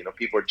 blah.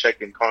 People are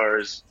checking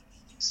cars,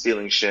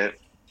 stealing shit.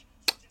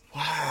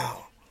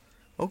 Wow.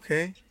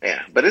 Okay.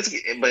 Yeah, but it's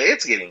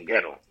getting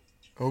ghetto.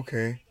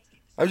 Okay.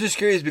 I'm just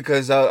curious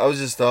because I was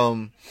just,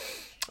 what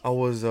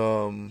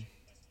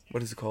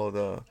is it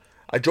called?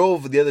 I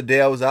drove the other day.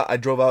 I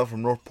drove out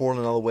from North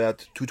Portland all the way out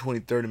to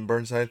 223rd in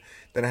Burnside.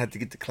 Then I had to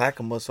get to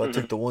Clackamas, so I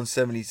took the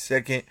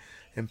 172nd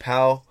in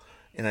Powell,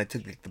 and I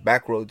took the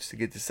back roads to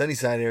get to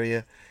Sunnyside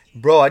area.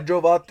 Bro, I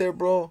drove out there,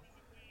 bro,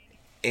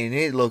 and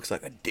it looks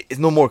like it's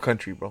no more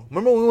country, bro.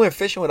 Remember when we went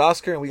fishing with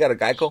Oscar and we got a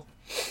Geico?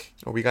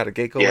 Or we got a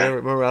Geico, whatever.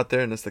 Remember out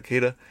there in the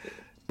Cicada?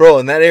 Bro,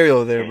 in that area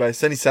over there by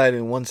Sunnyside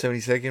and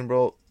 172nd,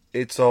 bro,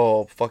 it's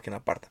all fucking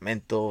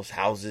apartamentos,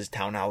 houses,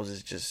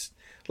 townhouses, just...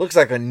 Looks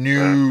like a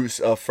new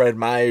Fred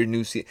Meyer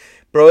new scene.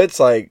 Bro, it's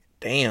like,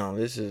 damn,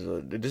 this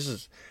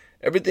is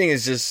everything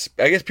is just,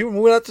 I guess people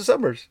moving out to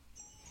suburbs.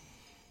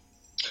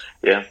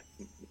 Yeah.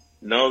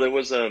 No, there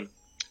was I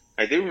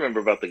do remember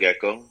about the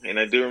gecko, and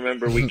I do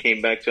remember we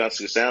came back to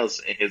Oscar's house,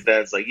 and his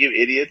dad's like, you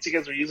idiots, you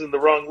guys were using the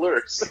wrong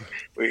lures.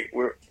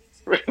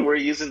 We're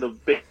using the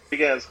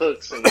big ass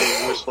hooks, and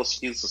we're supposed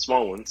to use the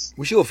small ones.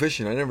 We should go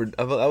fishing.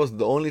 That was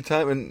the only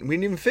time, and we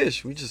didn't even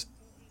fish. We just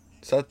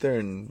sat there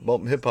and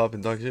bumped hip hop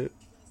and talked shit.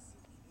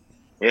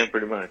 Yeah,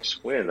 pretty much.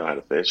 We didn't know how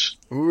to fish.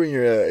 We were in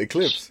your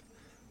Eclipse.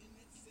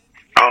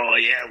 Oh,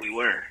 yeah, we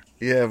were.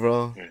 Yeah,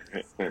 bro.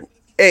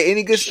 Hey,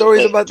 any good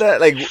stories about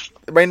that? Like,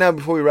 right now,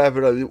 before we wrap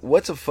it up,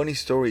 what's a funny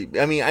story?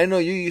 I mean, I know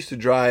you used to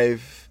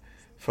drive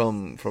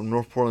from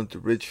North Portland to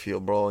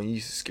Ridgefield, bro, and you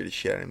used to scare the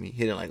shit out of me,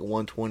 hitting like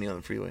 120 on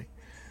the freeway.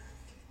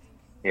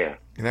 Yeah.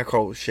 And that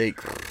car would shake.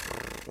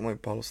 I'm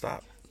like, Paulo,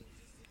 stop.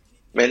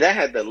 Man, that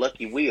had the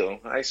lucky wheel.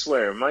 I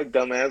swear, my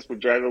dumb ass would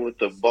drive it with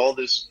the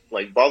baldest,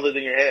 like, balded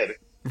in your head.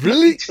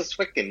 Really? Just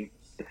fucking.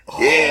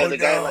 Yeah, the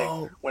guy,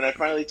 like, when I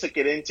finally took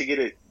it in to get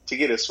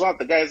it swapped,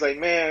 the guy's like,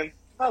 man,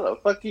 how the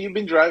fuck have you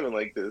been driving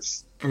like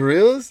this? For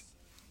reals?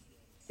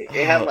 It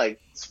had,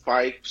 like,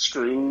 5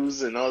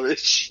 screws and all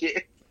this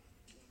shit.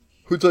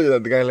 Who told you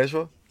that? The guy at Les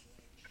Schwab?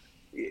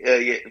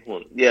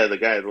 Yeah, the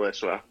guy at Les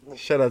Schwab.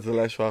 Shout out to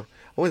Les Schwab.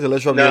 I went to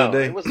Les Schwab the other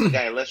day. It wasn't the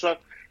guy at Les Schwab.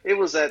 It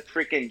was at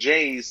freaking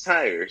Jay's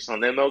Tires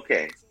on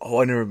MLK.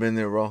 Oh, I never been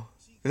there, bro.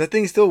 Is that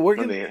thing still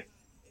working?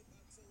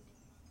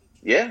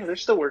 Yeah, they're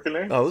still working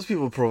there. Oh, those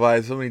people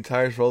provide so many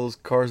tires for all those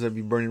cars that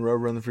be burning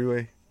rubber on the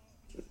freeway.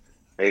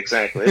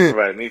 Exactly. They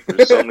provide me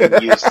for so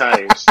many used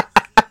tires.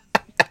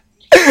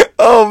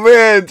 Oh,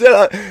 man.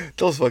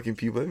 Those fucking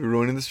people. They be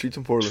ruining the streets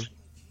in Portland.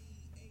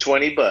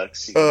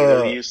 $20. You can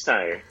get a used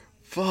tire.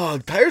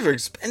 Fuck. Tires are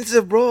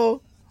expensive,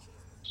 bro.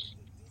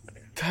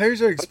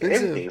 Tires are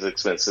expensive. Everything's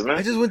expensive, man.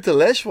 I just went to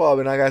Les Schwab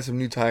and I got some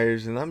new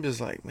tires, and I'm just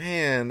like,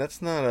 man,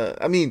 that's not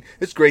a... I mean,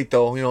 it's great,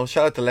 though.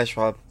 Shout out to Les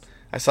Schwab.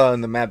 I saw it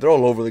on the map. They're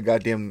all over the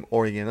goddamn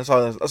Oregon. That's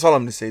all I'm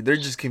gonna say. They're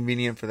just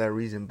convenient for that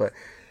reason. But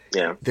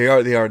yeah, they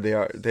are.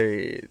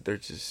 They're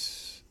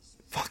just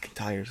fucking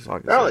tires.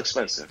 They're all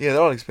expensive. Yeah,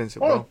 they're all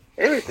expensive. Well,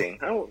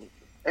 bro.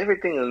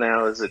 Everything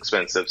now is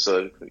expensive.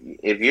 So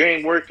if you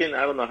ain't working,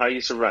 I don't know how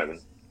you surviving.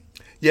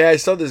 Yeah, I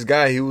saw this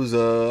guy. He was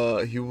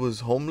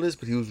homeless,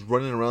 but he was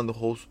running around the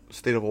whole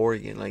state of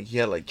Oregon. Like he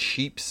had like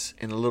sheeps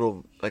and a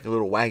little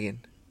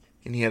wagon.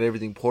 and he had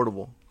everything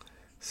portable.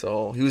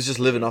 So he was just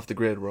living off the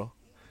grid, bro.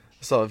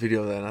 I saw a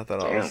video of that and I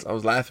thought I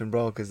was laughing,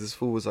 bro, because this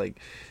fool was like,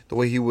 the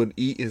way he would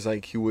eat is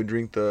like he would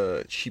drink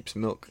the sheep's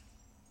milk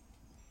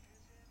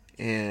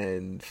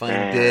and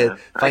find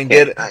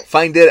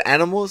dead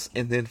animals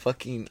and then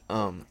fucking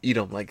eat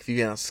them. Like if you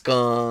got a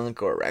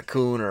skunk or a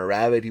raccoon or a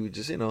rabbit, he would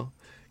just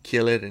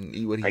kill it and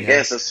eat what he had. I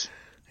guess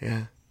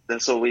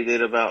that's what we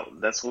did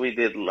that's what we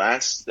did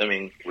last. I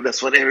mean,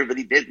 that's what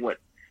everybody did. What,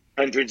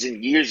 hundreds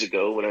of years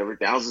ago, whatever,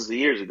 thousands of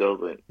years ago.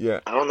 But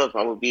yeah, I don't know if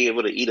I would be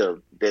able to eat a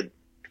dead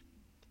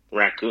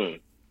raccoon.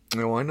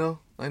 No, I know,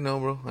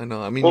 bro. I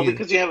know. I mean, well,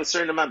 because you have a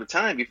certain amount of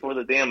time before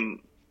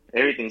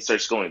everything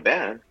starts going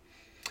bad.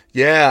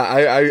 Yeah,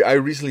 I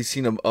recently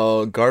seen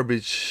a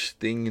garbage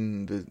thing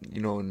in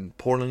in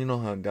Portland. You know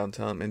how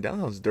downtown, and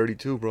downtown's dirty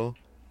too, bro.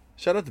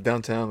 Shout out to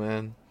downtown,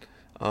 man.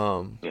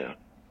 Yeah,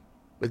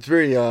 it's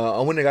very.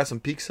 I went and got some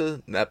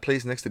pizza. That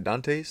place next to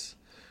Dante's,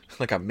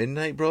 like at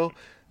midnight, bro.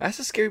 That's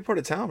a scary part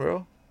of town,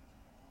 bro.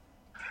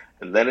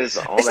 And that is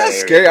all. It's that not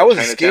area, scary. I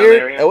wasn't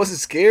scared. Area. I wasn't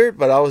scared,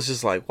 but I was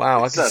just like,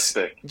 wow. It's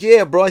suspect.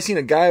 Yeah, bro. I seen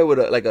a guy with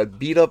a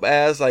beat up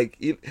ass. Like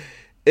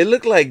it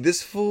looked like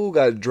this fool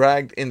got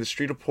dragged in the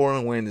street of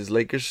Portland wearing his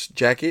Lakers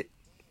jacket,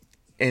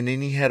 and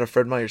then he had a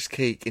Fred Meyer's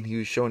cake, and he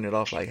was showing it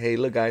off like, "Hey,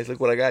 look, guys, look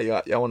what I got.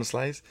 Y'all want a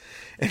slice?"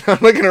 And I'm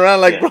looking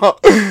around like, bro,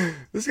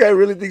 this guy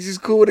really thinks he's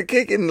cool with a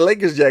cake and the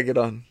Lakers jacket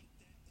on.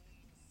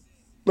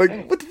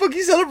 Like, what the fuck are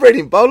you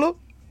celebrating, Paulo?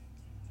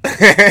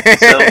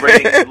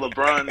 Celebrating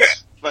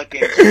LeBron's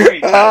fucking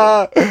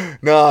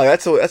no,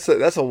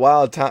 that's a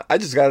wild time. I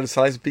just got a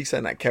slice of pizza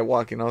and I kept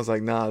walking. I was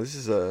like, nah, this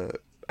is a.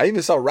 I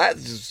even saw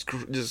rats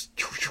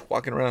just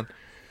walking around,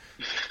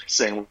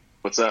 saying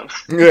what's up.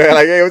 Yeah,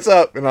 like, hey, what's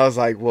up? And I was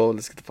like, whoa,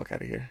 let's get the fuck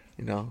out of here.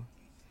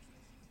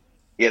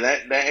 Yeah,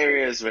 that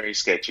area is very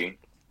sketchy.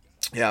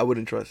 Yeah, I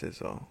wouldn't trust it.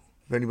 So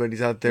if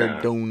anybody's out there,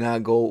 do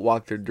not go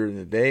walk there during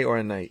the day or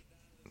at night.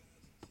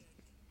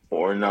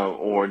 Or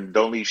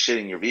don't leave shit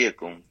in your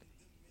vehicle.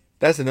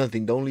 That's another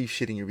thing. Don't leave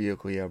shit in your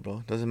vehicle, yeah,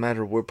 bro. Doesn't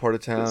matter what part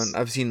of town.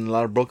 I've seen a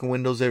lot of broken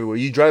windows everywhere.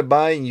 You drive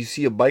by and you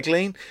see a bike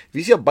lane. If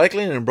you see a bike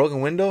lane and a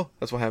broken window,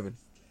 that's what happened.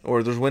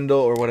 Or there's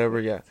window or whatever,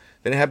 yeah.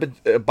 Then it happened.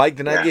 A bike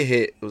did not get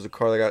hit. It was a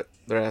car that got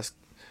their ass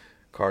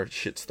car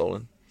shit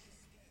stolen.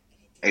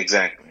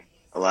 Exactly.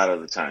 A lot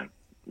of the time,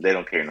 they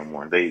don't care no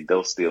more.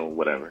 They'll steal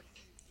whatever.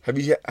 Have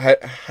you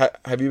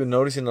been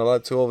noticing a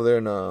lot too over there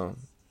in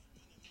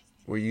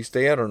where you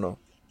stay at or no?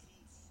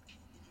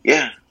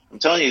 Yeah. I'm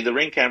telling you, the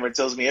Ring camera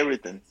tells me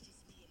everything.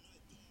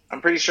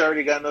 I'm pretty sure I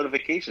already got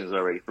notifications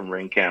already from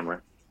Ring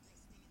camera.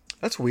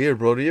 That's weird,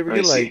 bro. Do you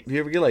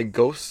ever get like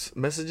ghost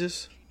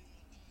messages?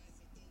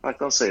 Like,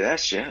 don't say that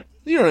shit.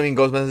 You know what I mean,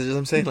 ghost messages.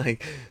 I'm saying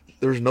like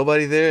there's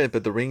nobody there,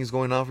 but the ring's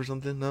going off or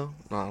something. No,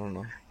 I don't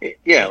know.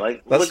 Yeah,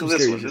 like look at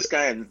this one. Shit. This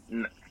guy at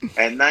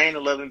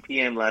 9:11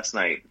 p.m. last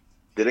night.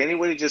 Did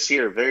anybody just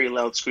hear a very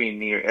loud scream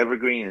near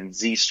Evergreen and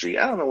Z Street?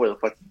 I don't know where the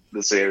fuck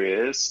this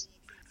area is.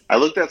 I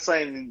looked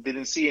outside and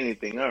didn't see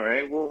anything. All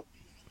right, well,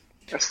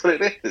 that's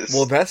what it is.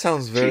 Well, that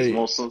sounds very...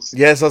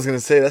 Yes, I was going to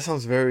say, that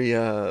sounds very,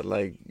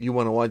 like, you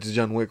want to watch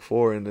John Wick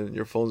 4 and then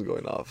your phone's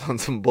going off on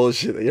some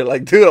bullshit. You're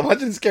like, dude, I'm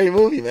watching a scary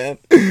movie, man.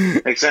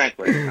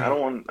 Exactly. I don't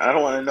want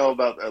to know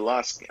about a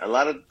lot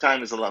of the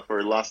time is a lot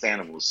for lost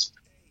animals.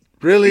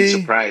 Really? Be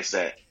surprised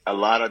that a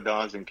lot of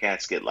dogs and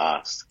cats get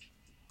lost.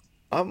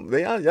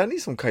 Y'all need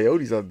some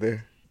coyotes out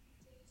there.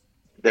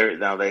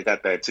 Now they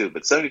got that too,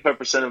 but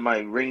 75% of my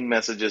Ring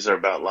messages are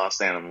about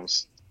lost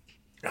animals.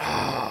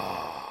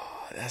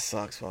 Oh, that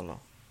sucks, fella.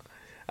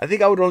 I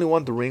think I would only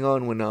want the Ring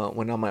on when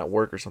I'm at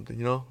work or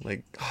something,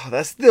 like,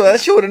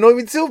 that shit would annoy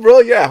me too, bro.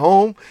 You're at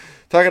home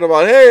talking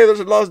about, hey, there's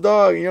a lost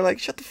dog, and you're like,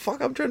 shut the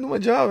fuck up, I'm trying to do my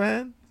job,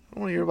 man. I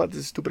don't want to hear about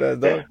this stupid ass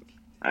dog.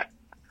 Yeah.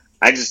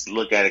 I just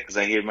look at it because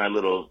I hear my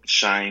little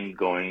chime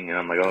going, and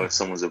I'm like, oh,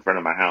 someone's in front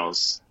of my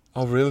house.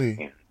 Oh, really?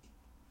 Yeah.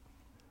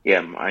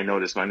 Yeah, I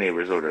notice my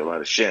neighbors order a lot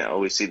of shit. I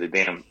always see the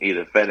damn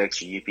either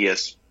FedEx or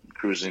UPS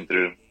cruising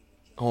through.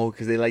 Oh,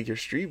 because they like your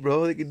street,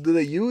 bro. They can do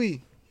the UE.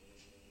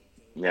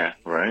 Yeah,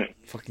 right.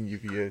 Fucking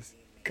UPS.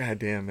 God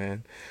damn,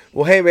 man.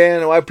 Well, hey,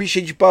 man. I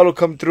appreciate you, Paulo,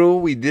 come through.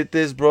 We did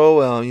this, bro.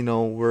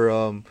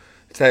 We're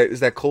it's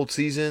that cold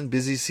season,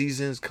 busy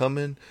season's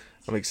coming.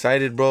 I'm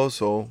excited, bro.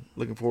 So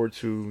looking forward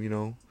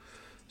to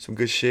some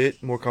good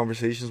shit, more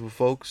conversations with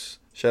folks.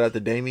 Shout out to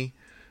Damie.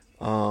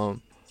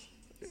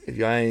 If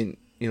y'all ain't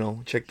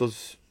check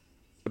those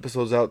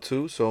episodes out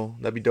too, so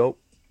that'd be dope.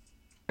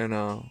 And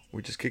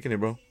we're just kicking it,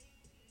 bro.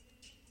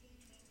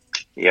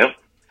 Yep.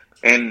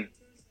 And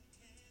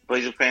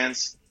Blazer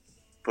fans,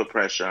 put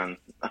pressure on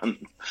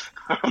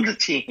the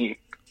team.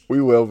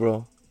 We will,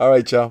 bro. All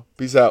right, y'all.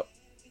 Peace out.